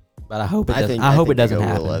Levis, but I hope it doesn't. I I hope think it doesn't they go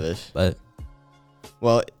happen. Will Levis. But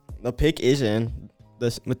Well, the pick is in.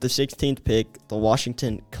 With the 16th pick, the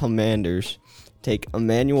Washington Commanders take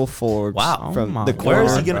Emmanuel Forbes Wow. from my the God, Where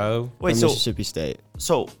is he corner gonna- bro. Wait, from so Mississippi State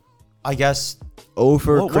I guess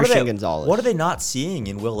over what are Christian they- Gonzalez. What are they not seeing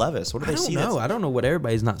in Will Levis? What do I they don't see? know. I don't know what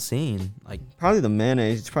everybody's not seeing. Like Probably the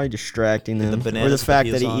mayonnaise. It's probably distracting The them. Or bananas the with fact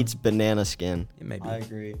the that he peels on. eats banana skin. it may be. I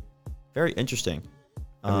agree. Very interesting.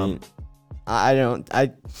 I mean,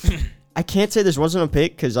 I can't say this wasn't a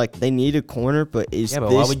pick because like they need a corner, but is Yeah, but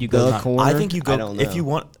this why would you go the not- corner? I think you go don't if you know.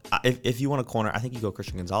 want if you want a corner. I think you go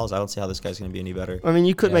Christian Gonzalez. I don't see how this guy's going to be any better. I mean,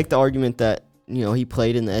 you could Yeah. make the argument that he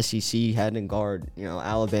played in the SEC, had to guard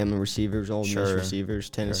Alabama receivers, Ole Miss Sure. receivers,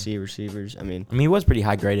 Tennessee receivers. I mean, He was pretty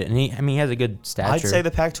high graded, and he has a good stature. I'd say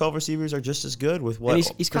the Pac-12 receivers are just as good with what he's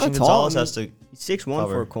Christian kinda tall. Gonzalez has to. he's 6'1" for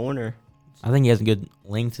Cover. a corner. I think he has a good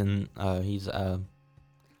length, and he's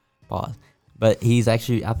pause. But he's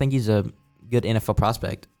actually, I think he's a good NFL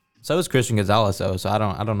prospect. So is Christian Gonzalez, though. So I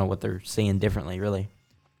don't know what they're seeing differently, really.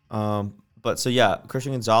 But so yeah,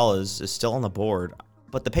 Christian Gonzalez is still on the board,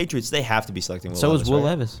 but the Patriots they have to be selecting Will So Levis, is Will right?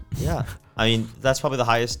 Levis. Yeah, I mean that's probably the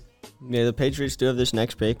highest. Yeah, the Patriots do have this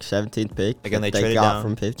next pick, 17th pick. Again, that they traded got down.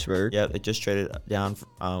 from Pittsburgh. Yeah, they just traded down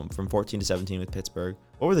from 14 to 17 with Pittsburgh.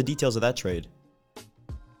 What were the details of that trade?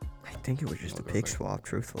 I think it was just a pick swap,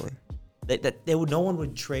 truthfully. No one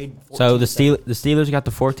would trade. 14 So the to Steelers got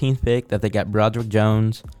the 14th pick. That they got Broderick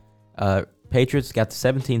Jones. Patriots got the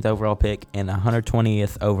 17th overall pick and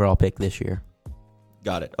 120th overall pick this year.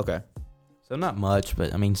 Got it. Okay. So not much,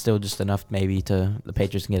 but I mean, still just enough maybe to the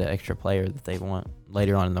Patriots can get an extra player that they want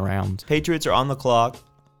later on in the rounds. Patriots are on the clock.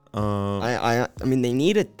 I mean, they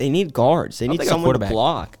need guards. They I'll need take a someone to quarterback.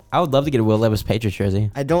 block. I would love to get a Will Levis Patriots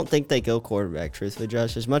jersey. I don't think they go quarterback, truthfully,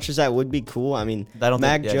 Josh. As much as that would be cool, I mean, I don't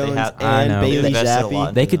Mac think- yeah, they Jones have- I and know. Bailey They invested a lot Zappi.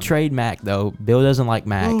 in They could them. trade Mac though. Bill doesn't like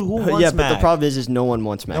Mac. Who wants Yeah, but Mac? the problem is no one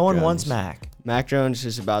wants Mac no one Jones. wants Mac. Mac Jones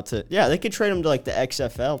is about to. Yeah, they could trade him to like the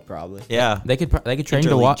XFL probably. Yeah. They could trade him to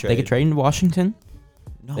Interleague They could trade him to Washington.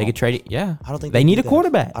 No. They could trade it. Yeah, I don't think they need do a that.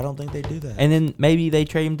 quarterback. I don't think they do that. And then maybe they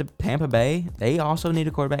trade him to Tampa Bay. They also need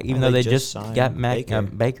a quarterback, even Oh, though they they just just signed got Mac Baker.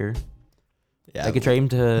 Baker. Yeah, They could trade him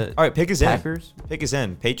to All right, pick is in. Packers. Pick is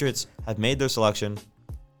in. Patriots have made their selection.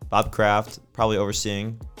 Bob Kraft probably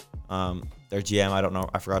overseeing their GM. I don't know.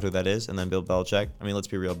 I forgot who that is. And then Bill Belichick. I mean, let's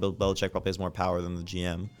be real. Bill Belichick probably has more power than the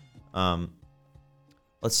GM.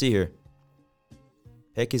 Let's see here.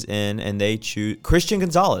 Pick is in, and they choose Christian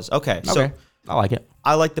Gonzalez. Okay, so Okay, I like it.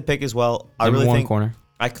 I like the pick as well. I Number really one think corner.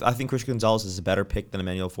 I think Christian Gonzalez is a better pick than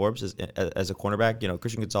Emmanuel Forbes as a cornerback. You know,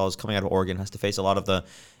 Christian Gonzalez coming out of Oregon has to face a lot of the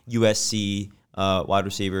USC wide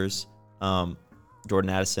receivers, Jordan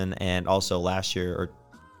Addison, and also last year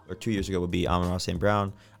or 2 years ago would be Amon-Ra St.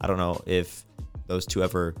 Brown. I don't know if those two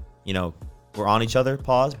ever, were on each other,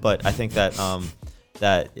 but I think that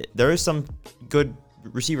that there is some good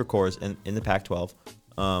receiver cores in the Pac-12.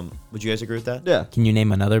 Would you guys agree with that? Yeah. Can you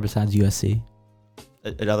name another besides USC?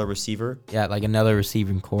 Another receiver? Yeah, like another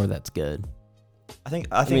receiving core that's good. I think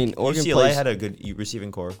mean, Oregon UCLA plays- had a good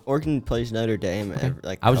receiving core. Oregon plays Notre Dame Okay.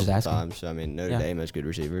 like I was a just couple asking. times. So I mean, Notre Yeah. Dame has good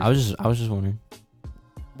receivers. I was just wondering.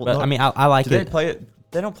 Well, But I mean, I like do they it. play it?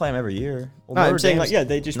 They don't play them every year. Well, No, I'm Notre saying Dame's like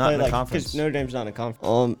they just not play in the like conference. because Notre Dame's not in a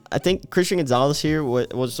conference. I think Christian Gonzalez here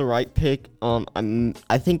was the right pick.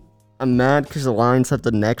 I think I'm mad because the Lions have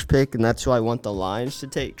the next pick, and that's who I want the Lions to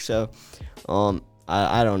take. So,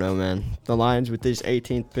 I don't know, man. The Lions with this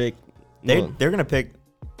 18th pick, They're gonna pick.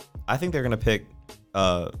 I think they're gonna pick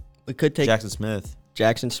we could take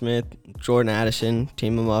Jackson Smith. Jordan Addison,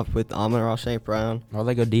 team him up with Amon-Ra St. Brown. Or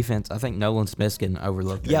they go defense. I think Nolan Smith's getting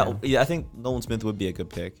overlooked. right Yeah, now. yeah. I think Nolan Smith would be a good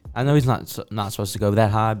pick. I know he's not supposed to go that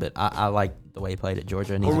high, but I like the way he played at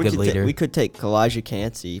Georgia, and he's Or a good leader. we could take Kalijah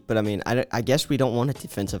Cansey, but I mean, I guess we don't want a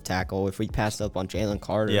defensive tackle if we passed up on Jalen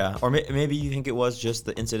Carter. Yeah, or maybe you think it was just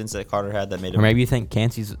the incidents that Carter had that made him. Or maybe you think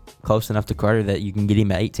Cansey's close enough to Carter that you can get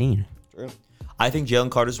him at 18. True. I think Jalen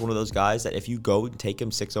Carter is one of those guys that if you go and take him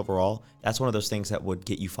 6 overall, that's one of those things that would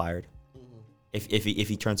get you fired. If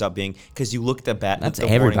he turns out being, because you look at the bat. That's the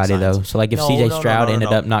warning everybody signs. though. So like if No, CJ no, Stroud no, ended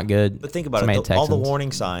no. up not good, But think about somebody it. at All the Texans.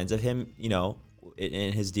 warning signs of him,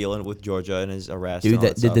 in his dealing with Georgia and his arrest. Dude, and all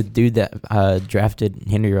that that did the stuff. dude that drafted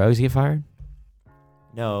Henry Ruggs get fired?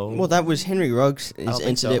 No. Well, that was Henry Ruggs. don't His think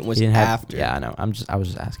incident so. was He didn't have. after. Yeah, I know. I was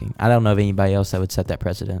just asking. I don't know of anybody else that would set that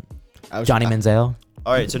precedent. I was- Johnny Manziel.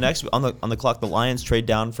 All right. So next on the clock, the Lions trade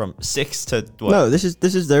down from 6 to what? No, this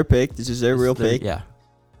is their pick. This is their real pick. Yeah.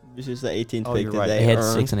 This is the 18th Oh, pick you're that right. they They had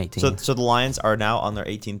earned. 6 and 18. So the Lions are now on their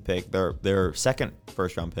 18th pick. Their second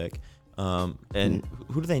first round pick. And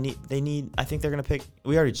who do they need? They need. I think they're gonna pick.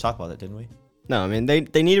 We already talked about that, didn't we? No, I mean they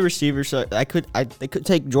need a receiver. So they could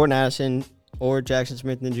take Jordan Addison or Jackson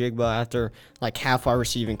Smith and Jigba after like half our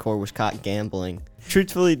receiving core was caught gambling.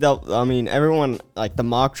 Truthfully, though, I mean everyone like the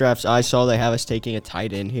mock drafts I saw they have us taking a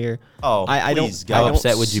tight end here. Oh, I don't. please, I God. How don't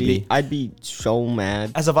upset would you see- be? I'd be so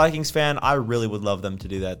mad. As a Vikings fan, I really would love them to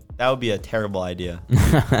do that. That would be a terrible idea.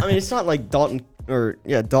 I mean, it's not like Dalton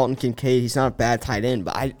Kincaid. He's not a bad tight end,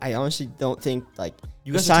 but I honestly don't think like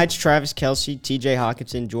You guys are besides Travis Kelce, T.J.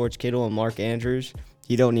 Hawkinson, George Kittle, and Mark Andrews,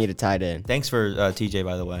 you don't need a tight end. Thanks for TJ,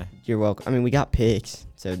 by the way. You're welcome. I mean, we got picks,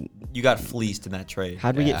 so You got fleeced in that trade.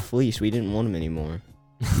 how'd we Yeah. get fleeced? We didn't want him anymore.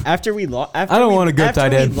 After we lost, I don't want a good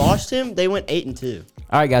tight end. We lost him. They went 8-2.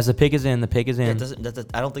 All right, guys, the pick is in. The pick is in.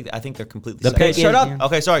 I don't think. I think they're completely. The separate. pick shut is up. in.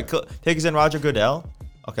 Okay, sorry. Pick is in. Roger Goodell.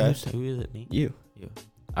 Okay. Who is it? Me? You.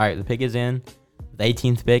 All right, the pick is in. The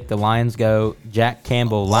 18th pick, the Lions go Jack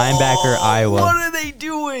Campbell, linebacker, Iowa. What are they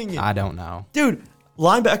doing, I don't know. dude?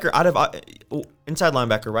 Linebacker out of inside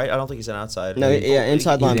linebacker, right? I don't think he's an outside. No, yeah,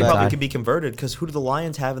 inside He probably linebacker. can be converted because who do the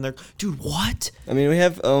Lions have in their? Dude, what? I mean, we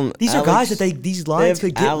have These are guys that these Lions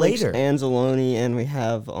could get Alex later. Anzalone, and we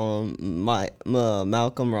have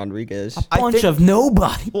Malcolm Rodriguez. A I bunch think- of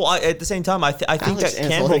nobody. Well, at the same time, I think Alex that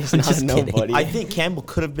Campbell. Anzalone's not just kidding. nobody. I think Campbell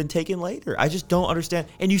could have been taken later. I just don't understand.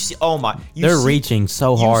 And you see, oh my, They're reaching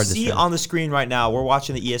so hard. You this see year. on the screen right now, we're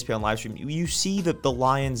watching the ESPN live stream. You see the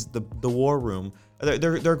Lions, the war room.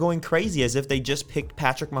 They're going crazy as if they just picked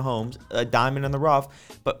Patrick Mahomes, a diamond in the rough.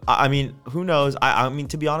 But I mean, who knows? I mean,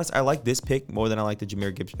 to be honest, I like this pick more than I like the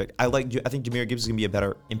Jahmyr Gibbs pick. I think Jahmyr Gibbs is gonna be a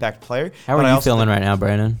better impact player. How but are I you also feeling think- right now,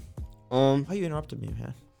 Brandon? Why you interrupted me,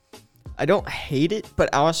 man? I don't hate it,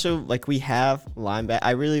 but I also like we have linebacker.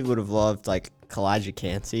 I really would have loved like Kalijah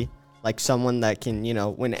Cansey, like someone that can,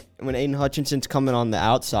 when Aiden Hutchinson's coming on the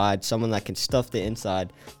outside, someone that can stuff the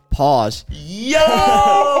inside. Pause.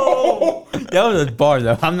 Yo! That was a bar,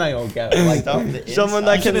 though. I'm not gonna go. Like, Someone you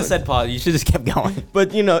that should can. have said pause. You should have just kept going.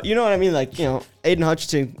 But you know what I mean. Like Aiden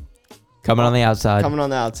Hutchinson Coming on the outside. coming on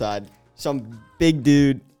the outside, some big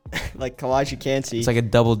dude like Kalijah Cansey. It's like a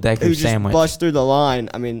double decker who just sandwich. busts through the line.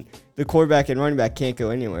 I mean, the quarterback and running back can't go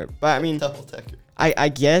anywhere. But I mean, Double decker. I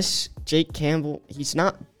guess Jake Campbell, he's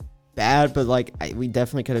not bad, but like we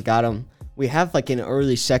definitely could have got him. We have like an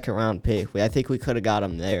early second round pick. I think we could have got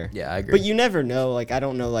him there. Yeah, I agree. But you never know. Like I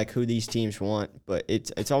don't know like who these teams want, but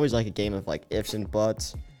it's always like a game of like ifs and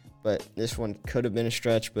buts. But this one could have been a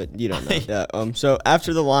stretch, but you don't know that. So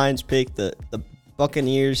after the Lions pick, the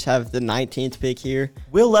Buccaneers have the 19th pick here.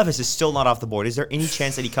 Will Levis is still not off the board. Is there any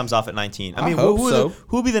chance that he comes off at 19? I mean, hope who so.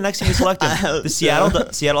 will be the next team to select him? hope The so.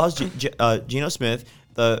 Seattle has Geno Smith.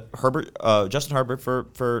 The Justin Herbert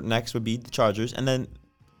for next would be the Chargers, and then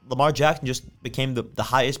Lamar Jackson just became the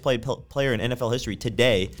highest played player in NFL history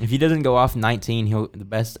today. If he doesn't go off 19, the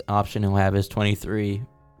best option he'll have is 23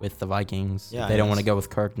 with the Vikings. Yeah, If they don't yes. want to go with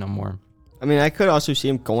Kirk no more. I mean, I could also see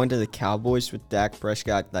him going to the Cowboys with Dak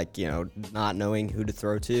Prescott, like, not knowing who to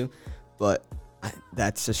throw to. But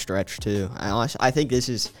that's a stretch, too. I think this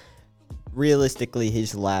is realistically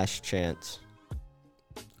his last chance.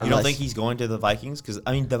 You don't think he's going to the Vikings? Because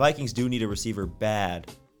I mean, the Vikings do need a receiver bad,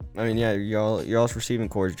 I mean, yeah, y'all's receiving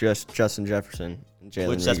core is just Justin Jefferson and Jalen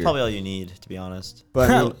which that's Reagor. probably all you need, to be honest. But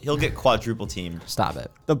I mean, He'll get quadruple teamed. Stop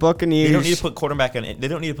it. the Buccaneers. They don't need to put quarterback on. They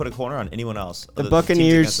don't need to put a corner on anyone else. The teams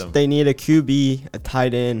Buccaneers, against them. they need a QB, a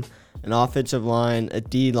tight end, an offensive line, a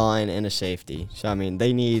D line, and a safety. So, I mean,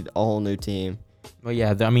 they need a whole new team. Well,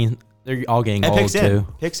 yeah, they're all getting And old, picks in. too.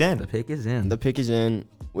 Picks in. The pick is in. The pick is in.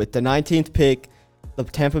 With the 19th pick, the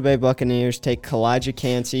Tampa Bay Buccaneers take Kalijah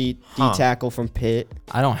Cansey, D-tackle from Pitt.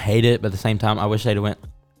 I don't hate it, but at the same time, I wish they'd went.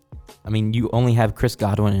 I mean, you only have Chris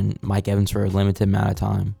Godwin and Mike Evans for a limited amount of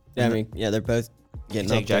time. Yeah, I mean, yeah, they're both getting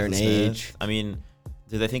Take up there in Jackson Smith. age. I mean,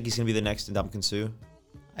 do they think he's going to be the next Ndamukong Suh?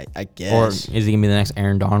 I Or guess. is he going to be the next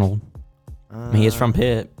Aaron Donald? I mean, he is from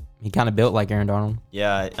Pitt. He kind of built like Aaron Donald.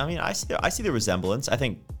 Yeah, I mean, I see the resemblance. I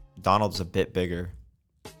think Donald's a bit bigger.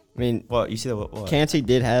 I mean, What you see the what? Cansey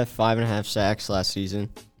did have 5.5 sacks last season,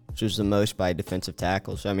 which was the most by a defensive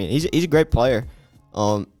tackle. So, I mean, he's a great player.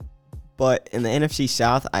 But in the NFC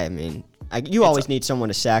South, I mean, you always need someone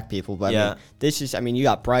to sack people. But, Yeah. I mean, this is, I mean, you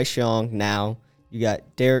got Bryce Young now. You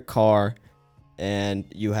got Derek Carr. And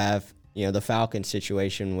you have, the Falcons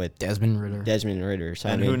situation with Desmond Ritter. So,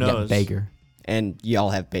 And I mean, who knows? Yeah, Baker. and y'all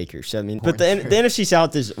have Baker. So I mean, but the NFC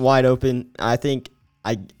South is wide open. I think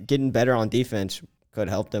getting better on defense could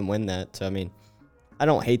help them win that. So I mean, I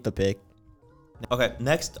don't hate the pick. Okay,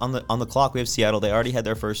 next on the clock we have Seattle. They already had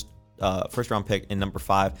their first first round pick in number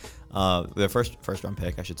 5, their first round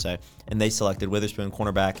pick, I should say, and they selected Witherspoon,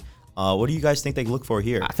 cornerback. What do you guys think they look for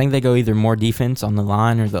here? I think they go either more defense on the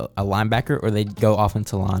line or a linebacker, or they go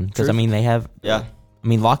offensive line. Because, I mean, they have... Yeah. I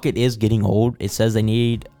mean, Lockett is getting old. It says they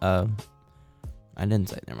need... I didn't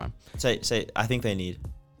say it. Never mind. Say. I think they need...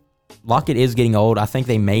 Lockett is getting old. I think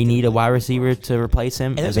they may need a wide receiver to replace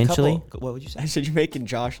him eventually. What would you say? I said you're making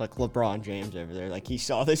Josh like LeBron James over there. Like he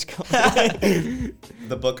saw this coming.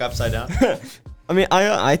 The book upside down? I mean,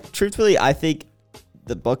 I truthfully, I think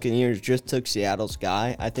the Buccaneers just took Seattle's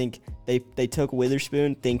guy. I think they took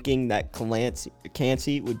Witherspoon thinking that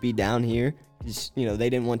Cansey would be down here. Just, you know, they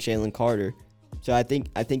didn't want Jalen Carter. So I think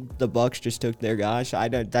the Bucs just took their guy. So I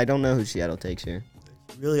don't know who Seattle takes here.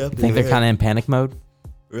 Really up in I think the they're air. kind of in panic mode.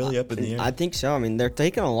 Really up in the air. I think so. I mean, they're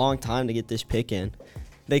taking a long time to get this pick in.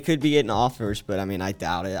 They could be getting offers, but I mean, I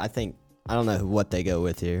doubt it. I don't know what they go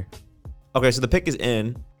with here. Okay, so the pick is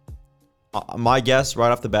in. My guess right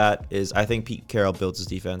off the bat is I think Pete Carroll builds his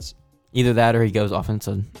defense. Either that or he goes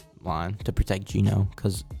offensive line to protect Geno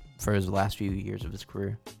because for his last few years of his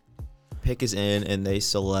career. Pick is in, and they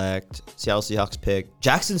select Seattle Seahawks pick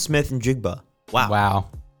Jackson Smith and Jigba. Wow.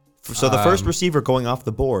 So the first receiver going off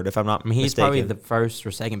the board, if I'm not he's mistaken. probably the first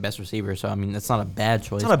or second best receiver, so I mean that's not a bad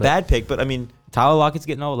choice. It's not a bad pick, but I mean, Tyler Lockett's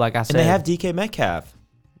getting old, like I said. and they have DK Metcalf.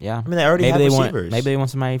 Yeah. I mean, they already have receivers. Maybe they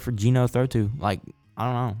want somebody for Geno to throw to. Like, I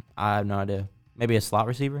don't know. I have no idea. Maybe a slot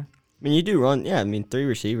receiver. I mean, you do run. Yeah, I mean, 3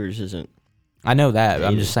 receivers isn't. I know that.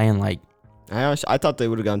 I'm just saying, like. I thought they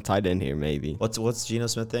would have gone tight end here, maybe. What's Geno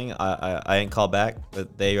Smith thing? I ain't called back,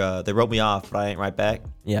 but they wrote me off, but I ain't right back.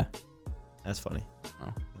 Yeah. That's funny.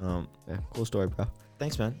 Yeah, cool story, bro.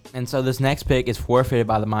 Thanks, man. And so this next pick is forfeited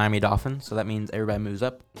by the Miami Dolphins, so that means everybody moves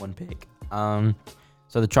up 1 pick.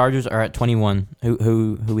 So the Chargers are at 21.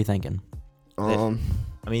 Who we thinking? I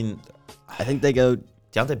mean, I think they go.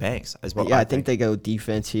 Deontay Banks is what I think they go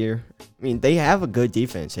defense here. I mean, they have a good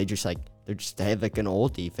defense. They have like an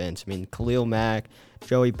old defense. I mean, Khalil Mack,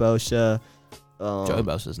 Joey Bosa. Joey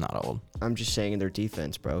Bosa's not old. I'm just saying their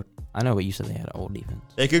defense, bro. I know, but you said they had an old defense.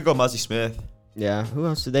 They could go Muzzie Smith. Yeah. Who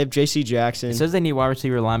else? They have J.C. Jackson. It says they need wide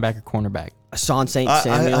receiver, linebacker, cornerback. Son St.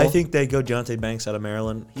 Samuel. I think they go Deontay Banks out of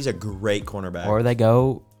Maryland. He's a great cornerback. Or they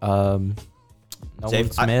go Nolan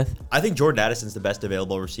Smith. I think Jordan Addison's the best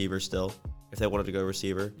available receiver still, if they wanted to go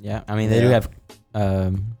receiver. Yeah, I mean, they do have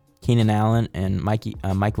Keenan Allen and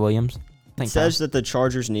Mike Williams. It says that the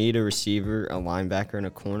Chargers need a receiver, a linebacker, and a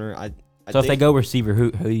corner. So if they go receiver,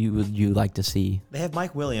 who would you like to see? They have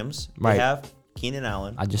Mike Williams. Right. They have Keenan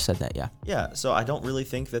Allen. I just said that, yeah. Yeah, so I don't really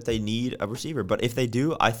think that they need a receiver. But if they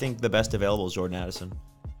do, I think the best available is Jordan Addison.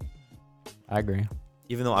 I agree.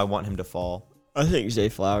 Even though I want him to fall. I think Zay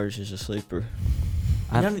Flowers is a sleeper.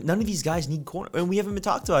 None of these guys need corner. And we haven't been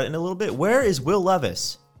talked about it in a little bit. Where is Will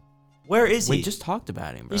Levis? Where is he? We just talked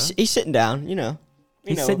about him, bro. He's sitting down, you know.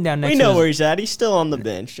 He's sitting down next we to know where he's at. He's still on the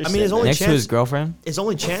bench. I mean, his only next chance to his girlfriend. His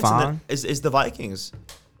only chance is the Vikings.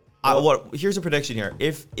 Here's a prediction here.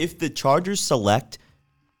 If the Chargers select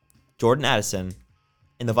Jordan Addison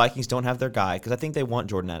and the Vikings don't have their guy, because I think they want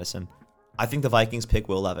Jordan Addison, I think the Vikings pick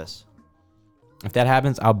Will Levis. If that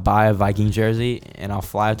happens, I'll buy a Viking jersey and I'll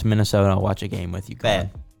fly out to Minnesota and I'll watch a game with you. Bad.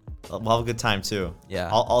 We'll have a good time too. Yeah.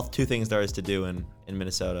 All 2 things there is to do in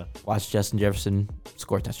Minnesota. Watch Justin Jefferson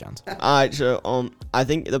score touchdowns. All right, so I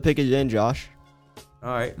think the pick is in, Josh.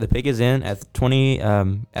 All right, the pick is in at 20.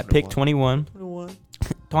 At pick 21.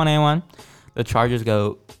 21. The Chargers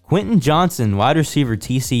go Quentin Johnson, wide receiver,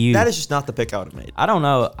 TCU. That is just not the pick I would have made. I don't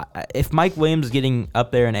know if Mike Williams is getting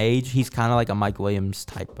up there in age. He's kind of like a Mike Williams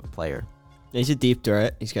type of player. He's a deep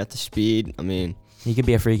threat. He's got the speed. I mean, he could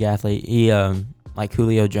be a freak athlete. He like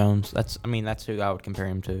Julio Jones. That's who I would compare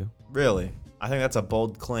him to. Really? I think that's a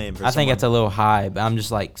bold claim. I think it's a little high, but I'm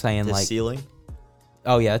just like saying his like ceiling.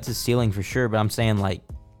 Oh yeah, that's his ceiling for sure. But I'm saying like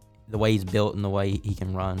the way he's built and the way he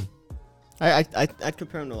can run. I'd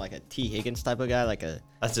compare him to like a T. Higgins type of guy, like a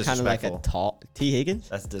that's kind of like a tall T. Higgins.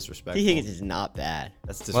 That's disrespectful. T. Higgins is not bad.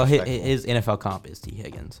 That's disrespectful. Well, his NFL comp is T.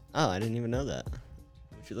 Higgins. Oh, I didn't even know that.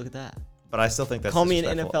 We should look at that. But I still think that's call me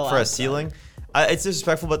an NFL for outsider. A ceiling. It's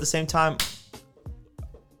disrespectful, but at the same time,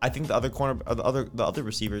 I think the other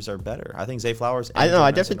receivers are better. I think Zay Flowers. I know.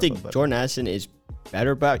 I definitely think Jordan Addison is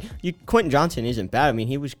better, but Quentin Johnson isn't bad. I mean,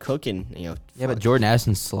 he was cooking. Yeah, but Jordan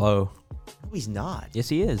Addison's slow. No, he's not. Yes,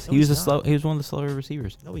 he is. No, he was He was one of the slower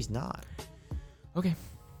receivers. No, he's not. Okay.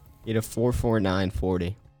 He had a 4.49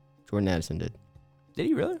 40. Jordan Addison did. Did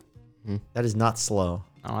he really? Mm-hmm. That is not slow.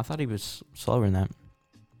 Oh, I thought he was slower than that.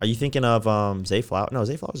 Are you thinking of Zay Flowers? No,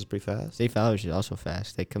 Zay Flowers is pretty fast. Zay Flowers is also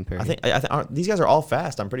fast. They compare. I think these guys are all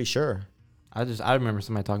fast. I'm pretty sure. I remember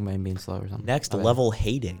somebody talking about him being slow or something. Next level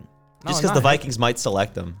hating. No, Just I'm because the not Vikings might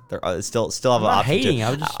select him, they're still have I'm an not option. hating. I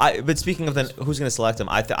was just But speaking of then, who's going to select him?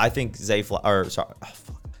 I think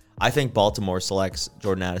I think Baltimore selects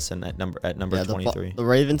Jordan Addison at number Yeah, 23 the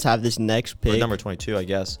Ravens have this next or pick. number 22, I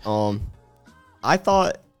guess. I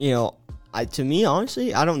thought, to me,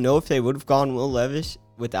 honestly, I don't know if they would have gone Will Levis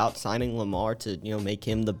without signing Lamar to, make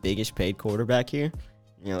him the biggest paid quarterback here.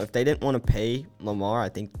 If they didn't want to pay Lamar,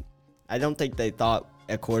 I don't think they thought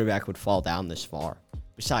a quarterback would fall down this far.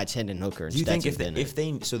 Besides Hendon Hooker and Do you think Stetson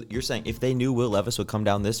Bennett. so you're saying if they knew Will Levis would come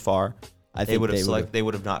down this far, they would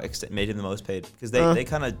have not made him the most paid because they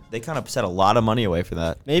kind of set a lot of money away for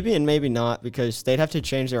that. Maybe and maybe not, because they'd have to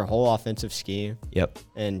change their whole offensive scheme. Yep.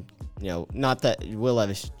 And, not that Will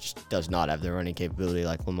Levis just does not have the running capability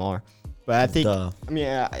like Lamar. But I think,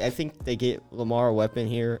 I think they get Lamar a weapon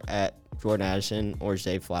here at Jordan Addison or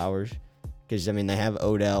Zay Flowers. Because, they have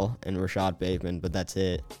Odell and Rashad Bateman, but that's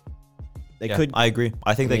it. I agree.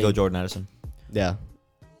 I think they go Jordan Addison. Yeah.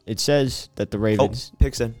 It says that the Ravens.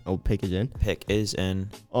 Pick's in. Pick is in. Pick is in.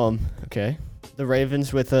 Okay. The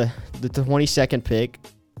Ravens with the 22nd pick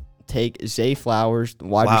take Zay Flowers,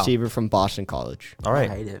 wide receiver from Boston College. All right.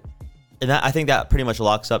 I hate it. And I think that pretty much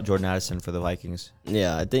locks up Jordan Addison for the Vikings.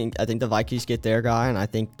 Yeah, I think the Vikings get their guy, and I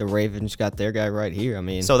think the Ravens got their guy right here.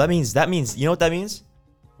 So that means you know what that means?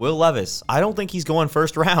 Will Levis. I don't think he's going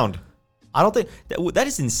first round. I don't think that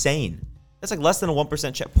is insane. That's like less than a 1%,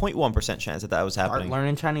 0.1% chance that was happening. Start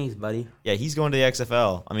learning Chinese, buddy. Yeah, he's going to the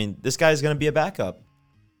XFL. This guy's going to be a backup.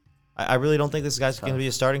 I really don't think this guy's going to be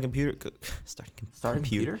a starting computer. Starting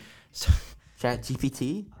computer? Chat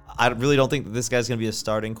GPT? I really don't think that this guy's going to be a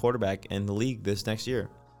starting quarterback in the league this next year.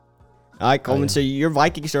 All right, Coleman, so your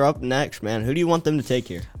Vikings are up next, man. Who do you want them to take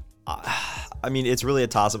here? It's really a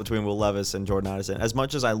toss-up between Will Levis and Jordan Addison. As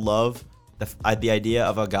much as I love the idea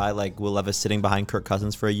of a guy like Will Levis sitting behind Kirk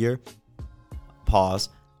Cousins for a year, pause.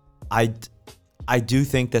 I do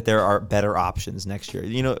think that there are better options next year.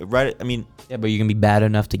 Right? Yeah, but you're gonna be bad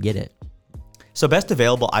enough to get it. So best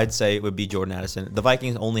available, I'd say would be Jordan Addison. The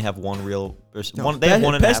Vikings only have one real. They have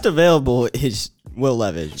one and a half. Best available is Will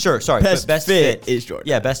Levis. Sure, sorry. Best fit is Jordan.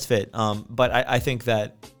 Yeah, best fit. But I think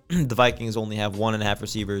that the Vikings only have 1.5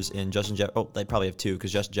 receivers in Justin Jefferson. Oh, they probably have 2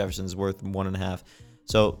 because Justin Jefferson's worth 1.5.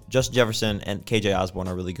 So Justin Jefferson and KJ Osborne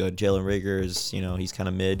are really good. Jalen Reagor is, he's kind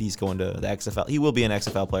of mid. He's going to the XFL. He will be an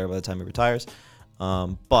XFL player by the time he retires.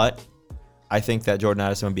 But I think that Jordan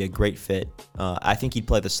Addison would be a great fit. I think he'd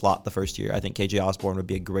play the slot the first year. I think KJ Osborne would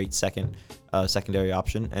be a great secondary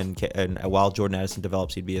option. And while Jordan Addison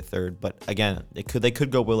develops, he'd be a third. But again, they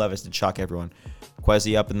could go Will Levis to shock everyone.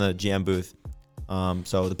 Quezzy up in the GM booth.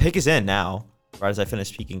 So the pick is in now, right as I finish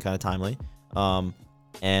speaking, kind of timely.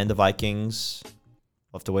 And the Vikings...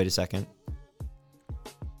 We'll have to wait a second.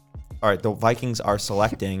 All right, the Vikings are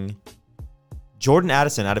selecting Jordan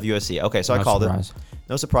Addison out of USC. Okay, so I called it.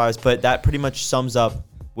 No surprise, but that pretty much sums up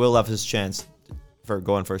Will Levis' chance for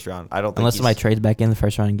going first round. I don't think unless somebody trades back in the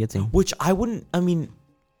first round and gets him. Which I wouldn't.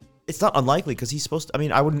 It's not unlikely because he's supposed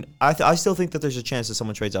to. I wouldn't. I still think that there's a chance that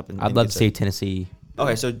someone trades up. I'd love to see Tennessee.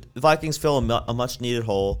 Okay, so the Vikings fill a much needed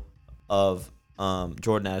hole of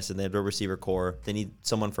Jordan Addison. They have a receiver core. They need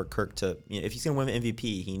someone for Kirk to, if he's going to win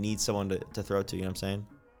MVP, he needs someone to throw to. You know what I'm saying?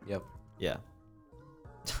 Yep. Yeah.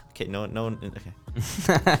 Okay. No one. Okay.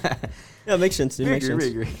 Yeah, it makes sense. Yeah. He's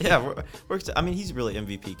really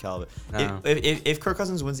MVP caliber. No. If Kirk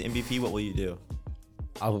Cousins wins the MVP, what will you do?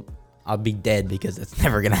 I'll be dead because it's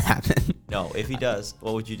never gonna happen. No, if he does,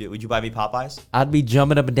 what would you do? Would you buy me Popeyes? I'd be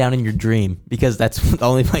jumping up and down in your dream because that's the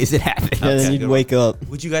only place it happens. Yeah, then you'd wake up.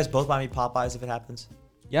 Would you guys both buy me Popeyes if it happens?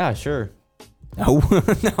 Yeah, sure. No,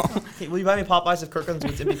 no. Hey, will you buy me Popeyes if Kirk Cousins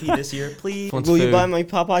wins MVP this year, please? Will you buy my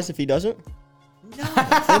Popeyes if he doesn't? No.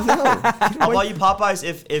 I'll buy you Popeyes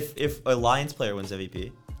if a Lions player wins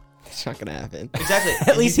MVP. It's not gonna happen. Exactly.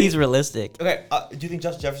 At least he's realistic. Okay. Do you think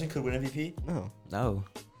Justin Jefferson could win MVP? No.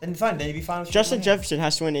 Then fine. Then he'd be fine with Justin Jefferson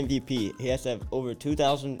has to win MVP. He has to have over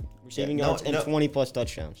 2,000 receiving yards and 20 plus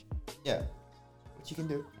touchdowns. Yeah. What you can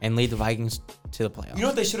do. And lead the Vikings to the playoffs. You know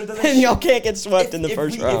what they should have done? And y'all can't get swept in the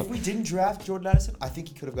first round. If we didn't draft Jordan Addison, I think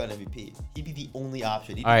he could have gotten MVP. He'd be the only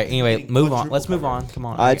option. All right. Anyway, move on. Let's move on. Come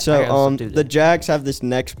on. All right. So the Jags have this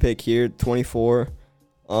next pick here, 24.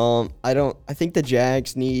 I think the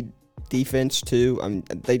Jags need defense too.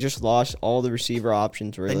 They just lost all the receiver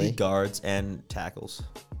options. Really, they need guards and tackles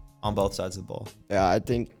on both sides of the ball. Yeah, I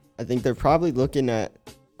think they're probably looking at.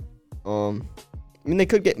 They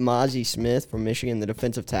could get Mozzie Smith from Michigan, the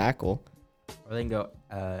defensive tackle. Or they can go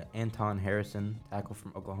Anton Harrison, tackle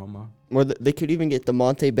from Oklahoma. Or they could even get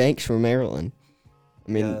DeMonte Banks from Maryland.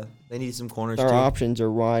 They need some corners. Our options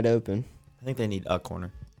are wide open. I think they need a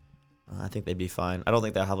corner. I think they'd be fine. I don't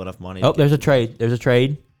think they'll have enough money. Oh, there's a trade. There's a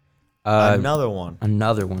trade. Another one.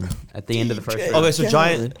 Another one at the end of the first round. Okay, so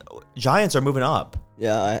Giants are moving up.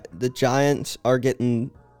 Yeah, the Giants are getting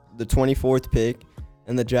the 24th pick,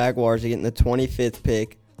 and the Jaguars are getting the 25th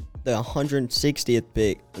pick, the 160th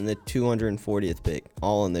pick, and the 240th pick,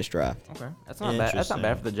 all in this draft. Okay, that's not bad. That's not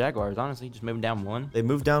bad for the Jaguars, honestly. Just moving down one. They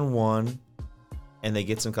move down one, and they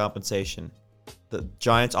get some compensation. The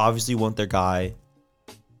Giants obviously want their guy.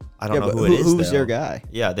 I don't know who it is. Who's their guy?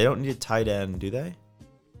 Yeah, they don't need a tight end, do they?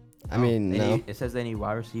 I mean, no. It says they need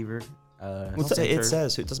wide receiver. It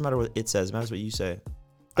says. It doesn't matter what it says. It matters what you say.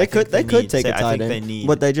 They could take a tight end. end,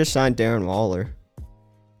 but they just signed Darren Waller,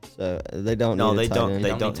 so they don't. No, need they a tight don't. end. They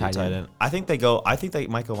don't need tight end. I think they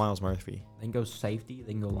might go Miles Murphy They can go safety.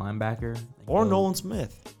 They can go linebacker. or Nolan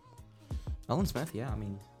Smith. Nolan Smith, yeah. I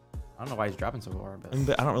mean, I don't know why he's dropping so far,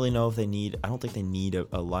 but I don't really know if they need. I don't think they need a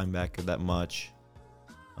linebacker that much.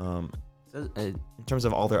 In terms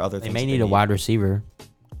of all their other they things, may need a wide receiver.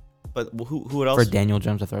 But who else? For Daniel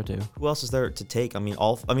Jones to throw to. Who else is there to take? I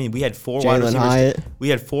mean, we had four Jalen wide receivers. Hyatt. We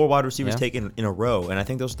had four wide receivers taken in a row, and I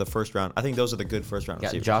think those are the first round. I think those are the good first round You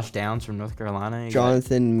got receivers. Josh Downs from North Carolina.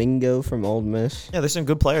 Jonathan Mingo from Ole Miss. Yeah, there's some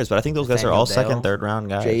good players, but I think those guys are all second, third round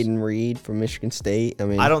guys. Jaden Reed from Michigan State. I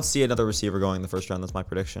mean, I don't see another receiver going in the first round. That's my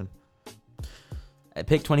prediction. At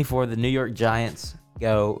pick 24, the New York Giants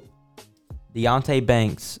go Deontay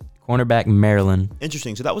Banks, cornerback, Maryland.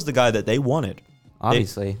 Interesting. So that was the guy that they wanted.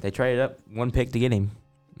 Obviously, they traded up one pick to get him.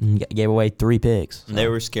 And gave away 3 picks. So. And they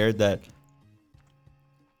were scared that.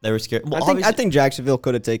 They were scared. Well, I think Jacksonville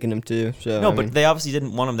could have taken him too. So no, but they obviously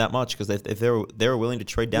didn't want him that much because if they were willing to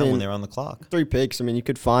trade down when they were on the clock. 3 picks. I mean, you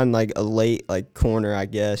could find like a late corner, I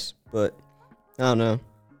guess, but I don't know.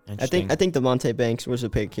 I think Demonte Banks was a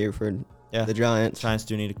pick here for the Giants. Giants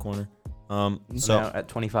do need a corner. So now at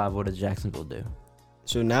 25, what does Jacksonville do?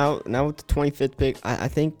 So now with the 25th pick, I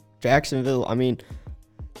think Jacksonville, I mean,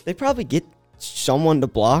 they probably get someone to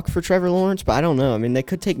block for Trevor Lawrence, but I don't know. I mean, they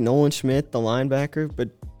could take Nolan Smith, the linebacker, but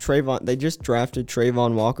they just drafted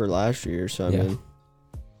Trayvon Walker last year, so I mean,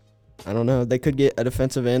 I don't know. They could get a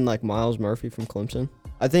defensive end like Miles Murphy from Clemson.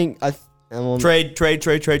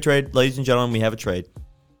 Trade. Ladies and gentlemen, we have a trade.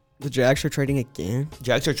 The Jags are trading again?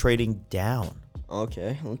 Jags are trading down.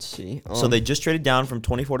 Okay, let's see. So they just traded down from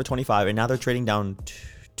 24 to 25, and now they're trading down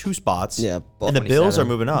 2 spots. Yeah, and the Bills are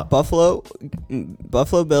moving up. Buffalo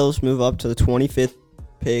Bills move up to the 25th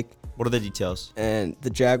pick. What are the details? And the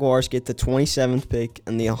Jaguars get the 27th pick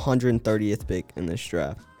and the 130th pick in this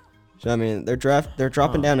draft. So I mean, they're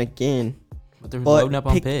dropping down again. But they're loading up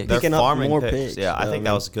on picks. They're picking farming up more picks. Yeah, I think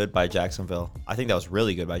that was good by Jacksonville. I think that was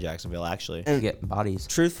really good by Jacksonville, actually. And get bodies.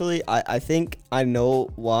 Truthfully, I think I know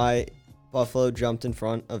why Buffalo jumped in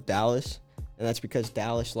front of Dallas. And that's because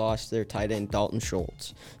Dallas lost their tight end, Dalton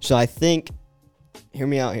Schultz. So I think, hear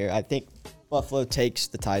me out here, I think Buffalo takes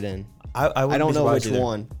the tight end. I don't know which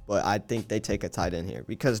one, but I think they take a tight end here.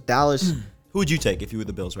 Because Dallas... Who would you take if you were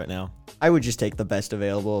the Bills right now? I would just take the best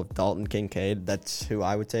available of Dalton Kincaid. That's who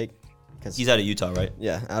I would take. He's out of Utah, right?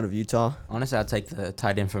 Yeah, out of Utah. Honestly, I'd take the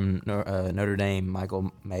tight end from Notre Dame,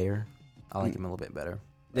 Michael Mayer. I like him a little bit better.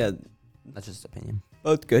 Yeah. That's just opinion.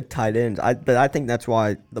 Both good tight ends. But I think that's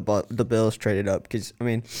why the Bills traded up. Because, I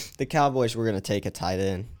mean, the Cowboys were going to take a tight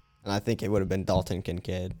end. And I think it would have been Dalton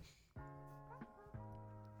Kincaid.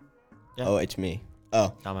 Yeah. Oh, it's me.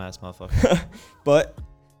 Oh. Dumbass motherfucker. But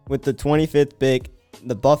with the 25th pick,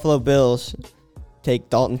 the Buffalo Bills take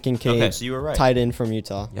Dalton Kincaid. Okay, so you were right. Tight end from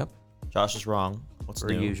Utah. Yep. Josh is wrong. What's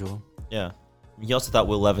new? Usual. Yeah. He also thought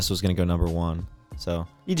Will Levis was going to go number 1. So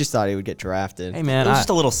You just thought he would get drafted. Hey, man. it was just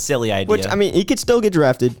a little silly idea. Which, I mean, he could still get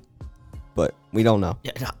drafted. But we don't know.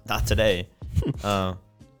 Yeah, not today.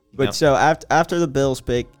 But so after the Bills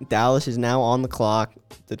pick, Dallas is now on the clock,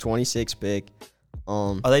 the 26th pick.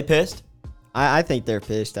 Are they pissed? I think they're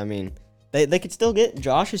pissed. I mean, they could still get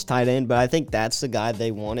Josh's tight end, but I think that's the guy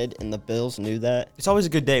they wanted, and the Bills knew that. It's always a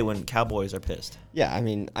good day when Cowboys are pissed. Yeah, I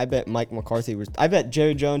mean, I bet Mike McCarthy was. I bet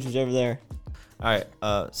Jerry Jones was over there. All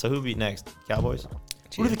right. So who beat next? Cowboys.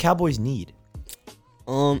 Who do the Cowboys need?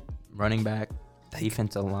 Running back,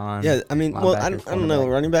 defensive line. Yeah, I mean, well, I don't know.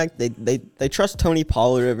 Running back, they trust Tony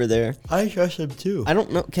Pollard over there. I trust him too. I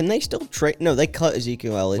don't know. Can they still trade? No, they cut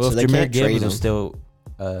Ezekiel Elliott, Well, so if they Jahmyr can't trade Gibbs him. was still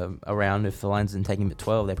around, if the Lions didn't take him at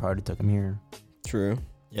 12, they probably took him here. True.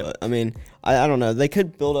 Yep. But, I mean, I don't know. They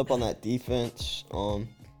could build up on that defense.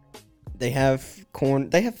 They have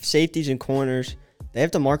safeties and corners. They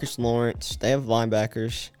have DeMarcus Lawrence. They have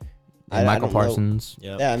linebackers. And Michael Parsons.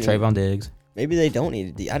 Yep. Yeah, I mean, Trayvon Diggs. maybe they don't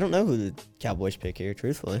need I don't know who the Cowboys pick here,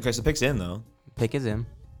 truthfully. Okay, so pick's in though. Pick is in.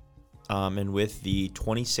 And with the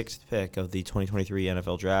 26th pick of the 2023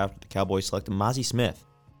 NFL Draft, the Cowboys selected Mozzie Smith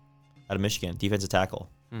out of Michigan, defensive tackle.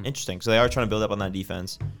 Interesting. So they are trying to build up on that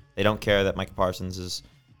defense. They don't care that Micah Parsons is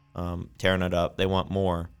tearing it up. They want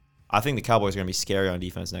more. I think the Cowboys are going to be scary on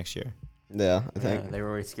defense next year. Yeah, I think. They were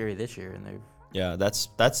already scary this year, and they've. Yeah,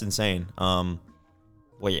 that's insane.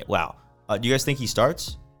 Wait, wow. Do you guys think he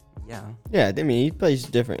starts? Yeah. Yeah, I mean, he plays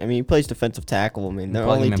different. I mean, he plays defensive tackle. I mean, they're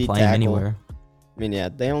Plug only him and D play him tackle. anywhere. I mean, yeah,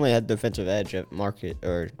 they only had defensive edge at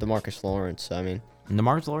DeMarcus Lawrence. So, I mean, And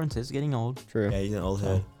DeMarcus Lawrence is getting old. true. Yeah, he's an old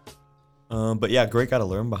head. But yeah, great guy to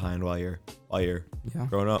learn behind while you're Yeah.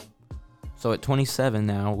 growing up. So at 27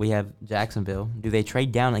 now, we have Jacksonville. Do they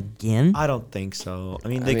trade down again? I don't think so. I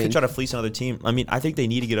mean, they could try to fleece another team. I mean, I think they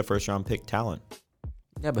need to get a first round pick talent.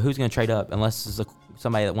 Yeah, but who's going to trade up unless it's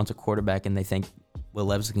somebody that wants a quarterback and they think Will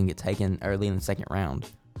Levis can get taken early in the second round?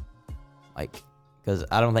 Like, because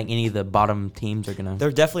I don't think any of the bottom teams are going to.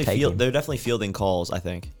 They're definitely take him. they're definitely fielding calls, I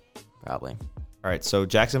think. Probably. All right, so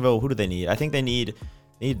Jacksonville, who do they need? I think they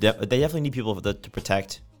definitely need people to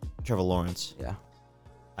protect Trevor Lawrence. Yeah.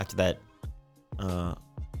 After that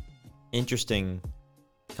interesting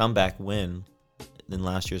comeback win in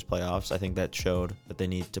last year's playoffs, I think that showed that they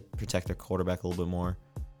need to protect their quarterback a little bit more,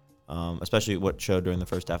 especially what showed during the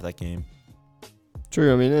first half of that game.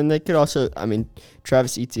 True. I mean, and they could also. I mean,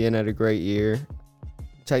 Travis Etienne had a great year.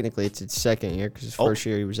 Technically, it's his second year because his first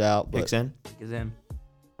year he was out. But Picks in. Is in.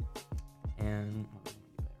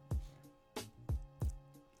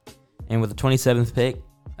 And with the 27th pick,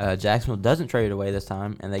 Jacksonville doesn't trade it away this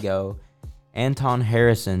time, and they go Anton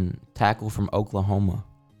Harrison, tackle from Oklahoma.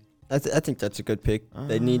 I think that's a good pick.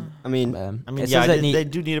 They need. I mean, I mean, yeah, they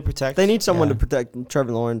do need to protect. they need someone Yeah. to protect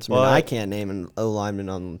Trevor Lawrence. I mean, But- I can't name an O lineman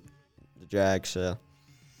on the Jags, so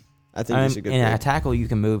I think it's a good and a pick. tackle you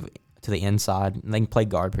can move to the inside. And they can play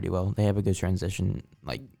guard pretty well. They have a good transition.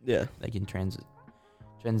 Like Yeah. they can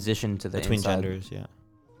transition to the between inside. genders. Yeah.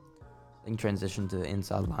 They can transition to the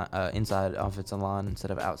inside offensive line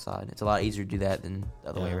instead of outside. It's a lot easier to do that than the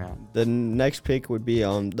other way Yeah. around. The next pick would be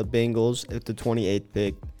the Bengals at the 28th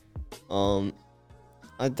pick.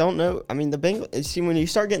 I don't know. I mean, the Bengals. See, when you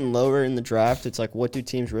start getting lower in the draft, it's like, what do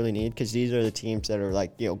teams really need? Because these are the teams that are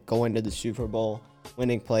like, going to the Super Bowl,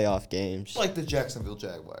 winning playoff games. Like the Jacksonville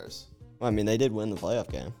Jaguars. Well, I mean, they did win the playoff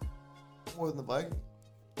game. More than the Vikings.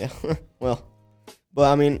 Yeah. Well,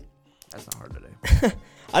 but I mean, That's not hard to do.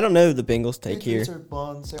 I don't know who the Bengals take here. Patriots are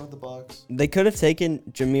bun, same with the Bucks. They could have taken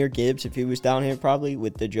Jahmyr Gibbs if he was down here, probably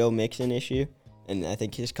with the Joe Mixon issue, and I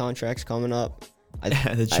think his contract's coming up.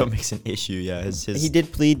 The Joe makes an issue. Yeah, He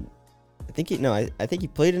did plead. I think he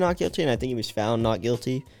pleaded not guilty, and I think he was found not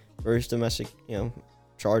guilty for his domestic,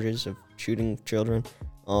 charges of shooting children.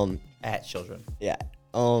 at children. Yeah.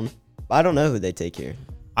 But I don't know who they take here.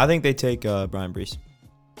 I think they take Brian Brees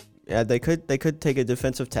Yeah, they could take a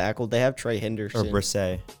defensive tackle. They have Trey or Henderson.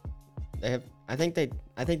 Brisset. I think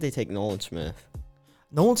they take Nolan Smith.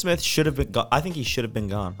 Nolan Smith should have been. I think he should have been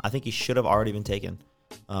gone. I think he should have already been taken.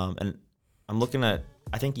 And I'm looking at.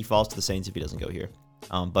 I think he falls to the Saints if he doesn't go here.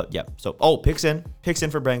 But yeah. So picks in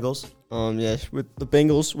for Bengals. Yes, with the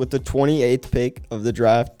Bengals with the 28th pick of the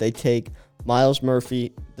draft, they take Miles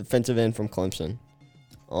Murphy, defensive end from Clemson.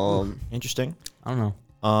 Interesting. I don't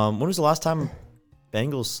know. When was the last time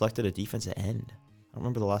Bengals selected a defensive end? I don't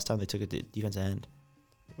remember the last time they took a defensive end.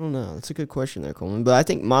 I don't know. That's a good question there, Coleman. But I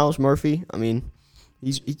think Miles Murphy. I mean,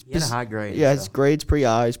 he's He had a high grade. yeah, his so. grade's pretty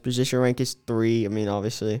high. His position rank is 3. I mean,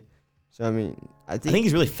 obviously. So I mean, I I think think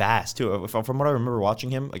he's really fast too. From what I remember watching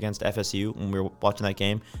him against FSU when we were watching that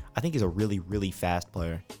game, I think he's a really, really fast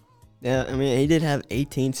player. yeah. I mean, he did have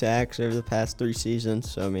 18 sacks over the past 3 seasons.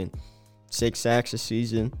 So I mean, 6 sacks a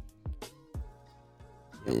season.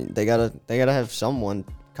 I mean, they gotta have someone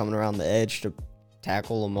coming around the edge to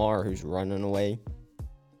tackle Lamar, who's running away.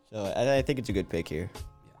 So I think it's a good pick here.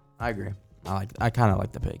 I agree. I kind of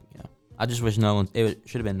like the pick. Yeah. I just wish it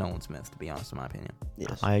should have been Nolan Smith, to be honest, in my opinion.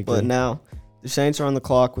 Yes. I agree. But now the Saints are on the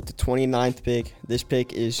clock with the 29th pick. This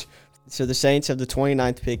pick is so the Saints have the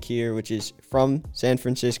 29th pick here, which is from San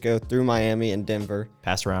Francisco through Miami and Denver.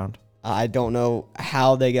 Pass around. I don't know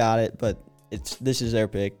how they got it, but this is their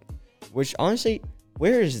pick. Which honestly,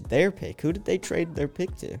 where is their pick? Who did they trade their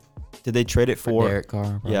pick to? Did they trade it for? Derek Carr.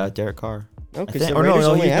 Probably. Yeah, Derek Carr. No, I because think- the or Raiders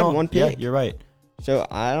only you had don't. one Yeah, pick. you're right. So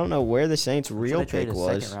I don't know where the Saints' So real they traded pick a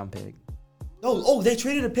was. second round pick. No, they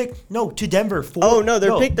traded a pick. No, to Denver for. Oh no,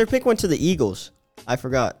 their pick went to the Eagles. I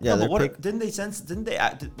forgot. Yeah, No, their but what, pick.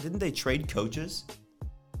 Didn't they trade coaches?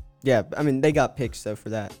 Yeah, I mean they got picks though for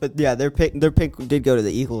that. But yeah, their pick did go to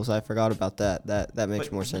the Eagles. I forgot about that. That makes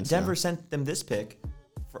But more sense. Denver now. sent them this pick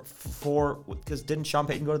for because didn't Sean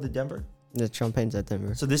Payton go to the Denver? The Sean Payton's at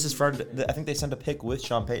Denver. So this is for. I think they sent a pick with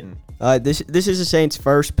Sean Payton. This is the Saints'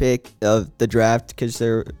 first pick of the draft because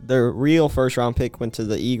their real first round pick went to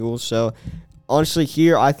the Eagles. So honestly,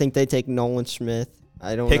 here I think they take Nolan Smith.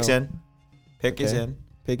 I don't Pick's know. in. Pick is Okay. in.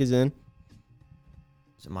 Pick is in.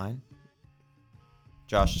 Is it mine?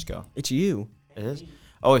 Josh, just go. It's you. It is.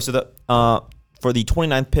 Oh, wait, so the for the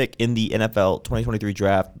 29th pick in the NFL 2023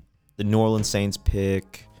 draft, the New Orleans Saints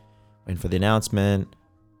pick. Waiting for the announcement.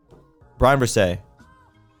 Brian Brisset.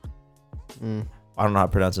 I don't know how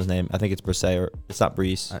to pronounce his name. I think it's Brisset or it's not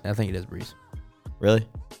Brees. I think it is Brees. Really?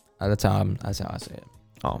 That's how I say it.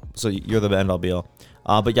 Oh, so you're the end all be all.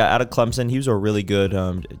 But yeah, out of Clemson, he was a really good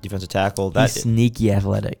defensive tackle. He's sneaky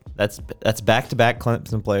athletic. That's back-to-back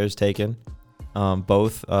Clemson players taken.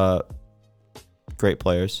 Both great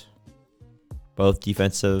players. Both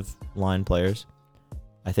defensive line players.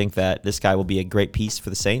 I think that this guy will be a great piece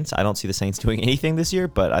for the Saints. I don't see the Saints doing anything this year,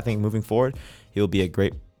 but I think moving forward, he will be a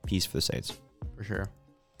great piece for the Saints. For sure.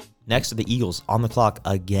 Next are the Eagles on the clock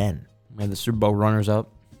again. We have the Super Bowl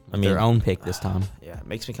runners-up. I mean, their own pick this time. Yeah, it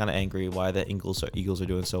makes me kind of angry why the Eagles are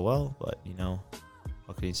doing so well, but you know,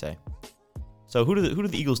 what can you say? So who do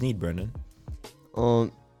the Eagles need, Brendan?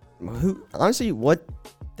 They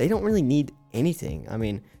don't really need anything. I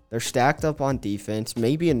mean, they're stacked up on defense.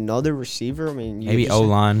 Maybe another receiver. I mean, Maybe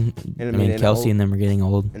O-line. I mean, Kelsey and them are getting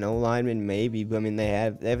old. An O-lineman, maybe. But I mean, they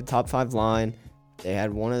have a top 5 line. They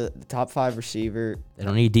had one of the top 5 receiver. They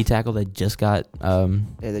don't need a D tackle. They just got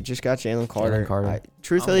They just got Jalen Carter.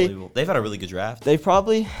 Truthfully, They've had a really good draft. they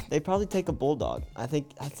probably take a bulldog. I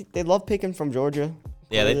think they love picking from Georgia.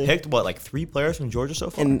 Yeah, Clearly. they picked what, like 3 players from Georgia so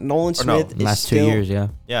far. And Nolan Or no, Smith is last 2 still, years, yeah.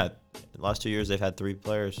 Yeah, the last 2 years they've had 3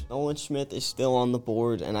 players. Nolan Smith is still on the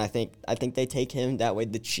board, and I think they take him. That way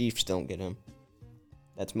the Chiefs don't get him.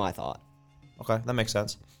 That's my thought. Okay, that makes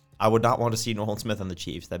sense. I would not want to see Nolan Smith on the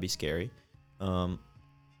Chiefs. That'd be scary. And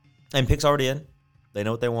picks already in. They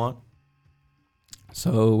know what they want.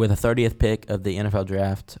 So with the 30th pick of the NFL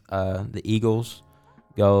draft, the Eagles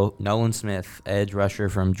go Nolan Smith, edge rusher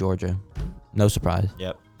from Georgia. No surprise.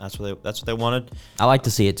 Yep, that's what they wanted. I like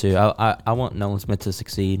to see it too. I want Nolan Smith to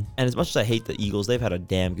succeed. And as much as I hate the Eagles, they've had a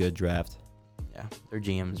damn good draft. Yeah, their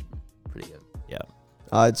GM is pretty good. Yeah.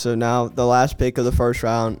 All right, so now the last pick of the first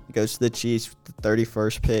round goes to the Chiefs, the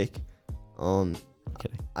 31st pick.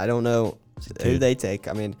 Kidding. I don't know who Dude. they take.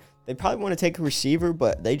 I mean, they probably want to take a receiver,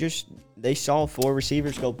 but they saw 4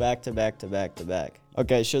 receivers go back to back to back to back.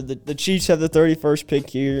 Okay, so the Chiefs have the 31st pick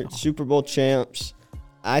here, Super Bowl champs.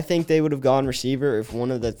 I think they would have gone receiver if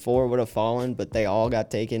one of the 4 would have fallen, but they all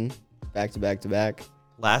got taken back to back to back.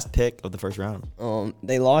 Last pick of the first round.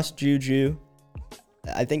 They lost Juju.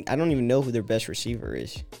 I don't even know who their best receiver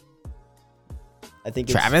is. I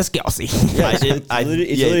think it's Travis Kelce. Yeah, it's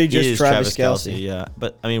literally just Travis Kelce. Yeah,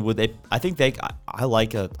 but I mean, would they? I think they. I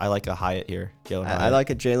like a Hyatt here. Jalen Hyatt. I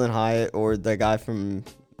like a Jalen Hyatt or the guy from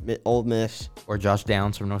Ole Miss. Or Josh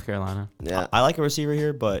Downs from North Carolina. Yeah, I like a receiver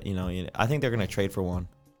here, but I think they're gonna trade for one.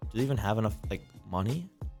 Do they even have enough money?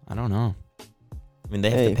 I don't know. I mean,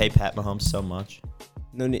 they have to pay Pat Mahomes so much.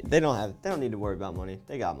 no need. They don't need to worry about money.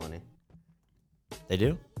 They got money. They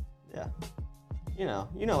do. Yeah,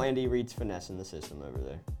 you know Andy Reid's finessing the system over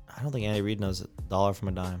there. I don't think Andy Reid knows a dollar from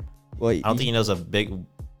a dime. Well, I don't think he knows a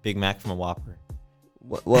Big Mac from a Whopper.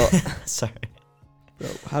 Well, Sorry. bro,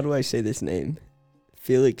 how do I say this name?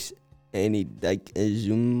 Felix Azuma.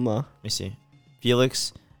 Let me see.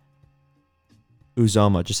 Felix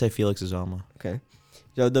Uzoma. Just say Felix Uzoma. Okay.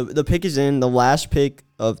 So the pick is in. The last pick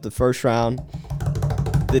of the first round.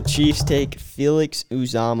 The Chiefs take Felix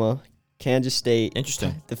Uzama, Kansas State.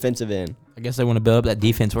 Interesting. Defensive end. I guess they want to build up that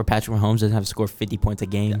defense where Patrick Mahomes doesn't have to score 50 points a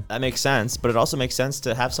game. That makes sense, but it also makes sense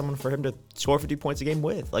to have someone for him to score 50 points a game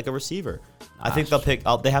with, like a receiver. I think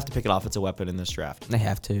they have to pick an offensive weapon in this draft. They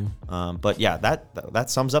have to. But yeah, that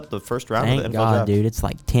sums up the first round Thank of the NFL God, draft. dude. It's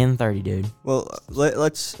like 10:30, dude. Well,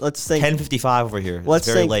 let's think. 10:55 over here. Let's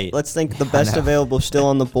it's very think. late. Let's think the best available still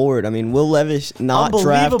on the board. I mean, Will Levis not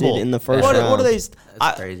drafted Unbelievable. in the first What round. are they?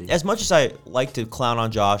 That's crazy. As much as I like to clown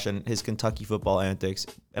on Josh and his Kentucky football antics,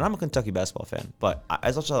 and I'm a Kentucky basketball fan, but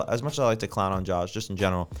as much as I like to clown on Josh, just in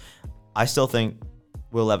general, I still think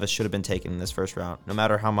Will Levis should have been taken in this first round, no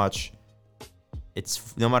matter how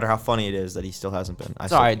funny it is that he still hasn't been.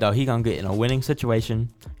 It's all right, though. He's going to get in a winning situation,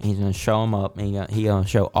 and he's going to show them up, and he's going to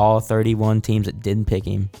show all 31 teams that didn't pick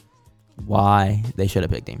him why they should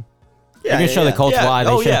have picked him. You're going to show the Colts why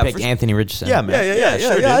they should have picked Anthony Richardson. Yeah, man.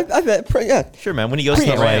 Sure, I bet. Sure, man. When he goes to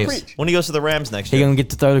the Preach. Rams, next He's year, going to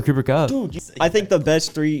get to throw the Cooper Cup. I think the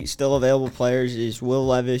best 3 still available players is Will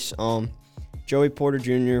Levis, Joey Porter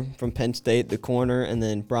Jr. from Penn State, the corner, and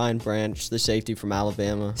then Brian Branch, the safety from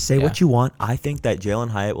Alabama. Say Yeah. what you want. I think that Jalen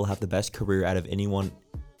Hyatt will have the best career out of anyone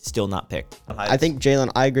still not picked. I think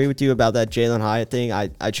I agree with you about that Jalen Hyatt thing.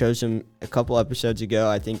 I chose him a couple episodes ago.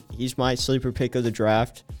 I think he's my sleeper pick of the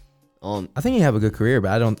draft. I think he'll have a good career,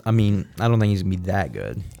 but I don't think he's gonna be that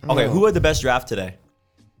good. Okay, who had the best draft today?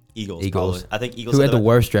 Eagles. Eagles. Probably. I think Eagles. Who had the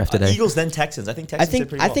worst draft today? Eagles, then Texans. I think Texans did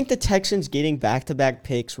pretty I well. think the Texans getting back-to-back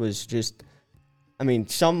picks was just. I mean,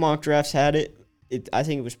 some mock drafts had it. I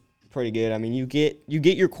think it was pretty good. I mean, you get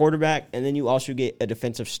your quarterback, and then you also get a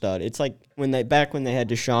defensive stud. It's like when they had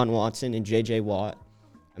Deshaun Watson and J.J. Watt.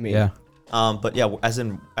 I mean, Yeah. But yeah,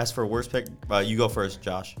 as for worst pick, you go first,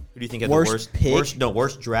 Josh. Who do you think had Worst the pick?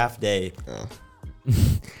 worst draft day?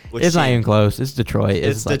 Which It's not team? even close. It's Detroit.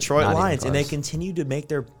 It's like Detroit not even Lions, and they close. continue to make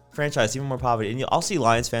their franchise even more poverty. And I'll see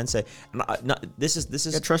Lions fans say, "This is."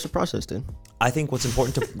 you gotta trust the process, dude. I think what's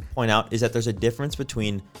important to point out is that there's a difference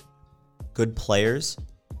between good players.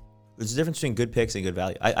 There's a difference between good picks and good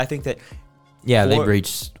value. I think that Yeah, they for-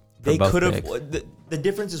 reached. they could have. Picks. The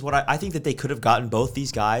difference is what I think that they could have gotten both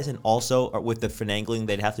these guys, and also with the finagling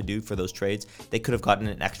they'd have to do for those trades, they could have gotten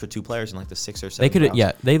an extra 2 players in like the 6 or 7. They could have. rounds.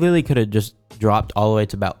 Yeah, they literally could have just dropped all the way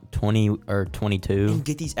to about 20 or 22. And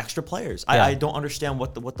get these extra players. Yeah. I don't understand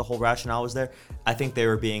what the whole rationale was there. I think they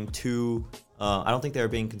were being too. I don't think they were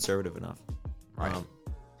being conservative enough. Right.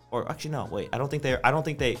 Or actually, no. Wait. I don't think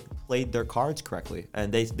they played their cards correctly,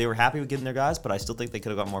 and they were happy with getting their guys, but I still think they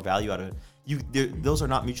could have got more value out of it. Those are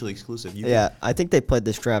not mutually exclusive. Yeah, I think they played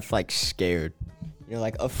this draft like scared. You know,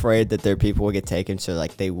 like afraid that their people will get taken, so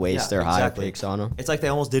like they waste their high picks on them. It's like they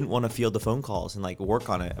almost didn't want to field the phone calls and like work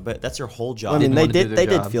on it, but that's their whole job. I mean, Didn't they wanna do did. their They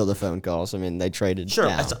did job. field the phone calls. I mean, they traded. Sure,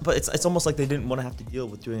 down. but it's almost like they didn't want to have to deal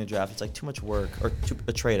with doing a draft. It's like too much work or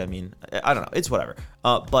a trade. I mean, I don't know. It's whatever.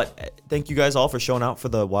 But thank you guys all for showing out for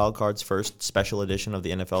the Wildcards first special edition of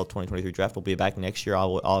the NFL 2023 draft. We'll be back next year,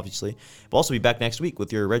 obviously. We'll also be back next week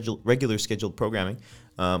with your regular scheduled programming.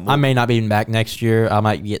 I may not be back next year. I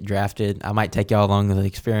might get drafted. I might take y'all along with the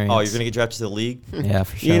experience. Oh, you're gonna get drafted to the league. Yeah,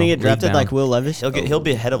 for sure. You're gonna get drafted League like bound. Will Levis. He'll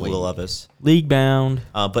be ahead of Will Levis. League bound.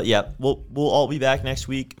 But yeah, we'll all be back next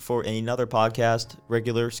week for another podcast,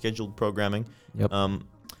 regular scheduled programming. Yep.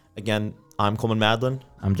 Again, I'm Coleman Madlin,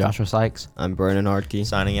 I'm Joshua Sykes. I'm Brennan Hartke.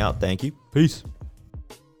 signing out. Thank you. Peace.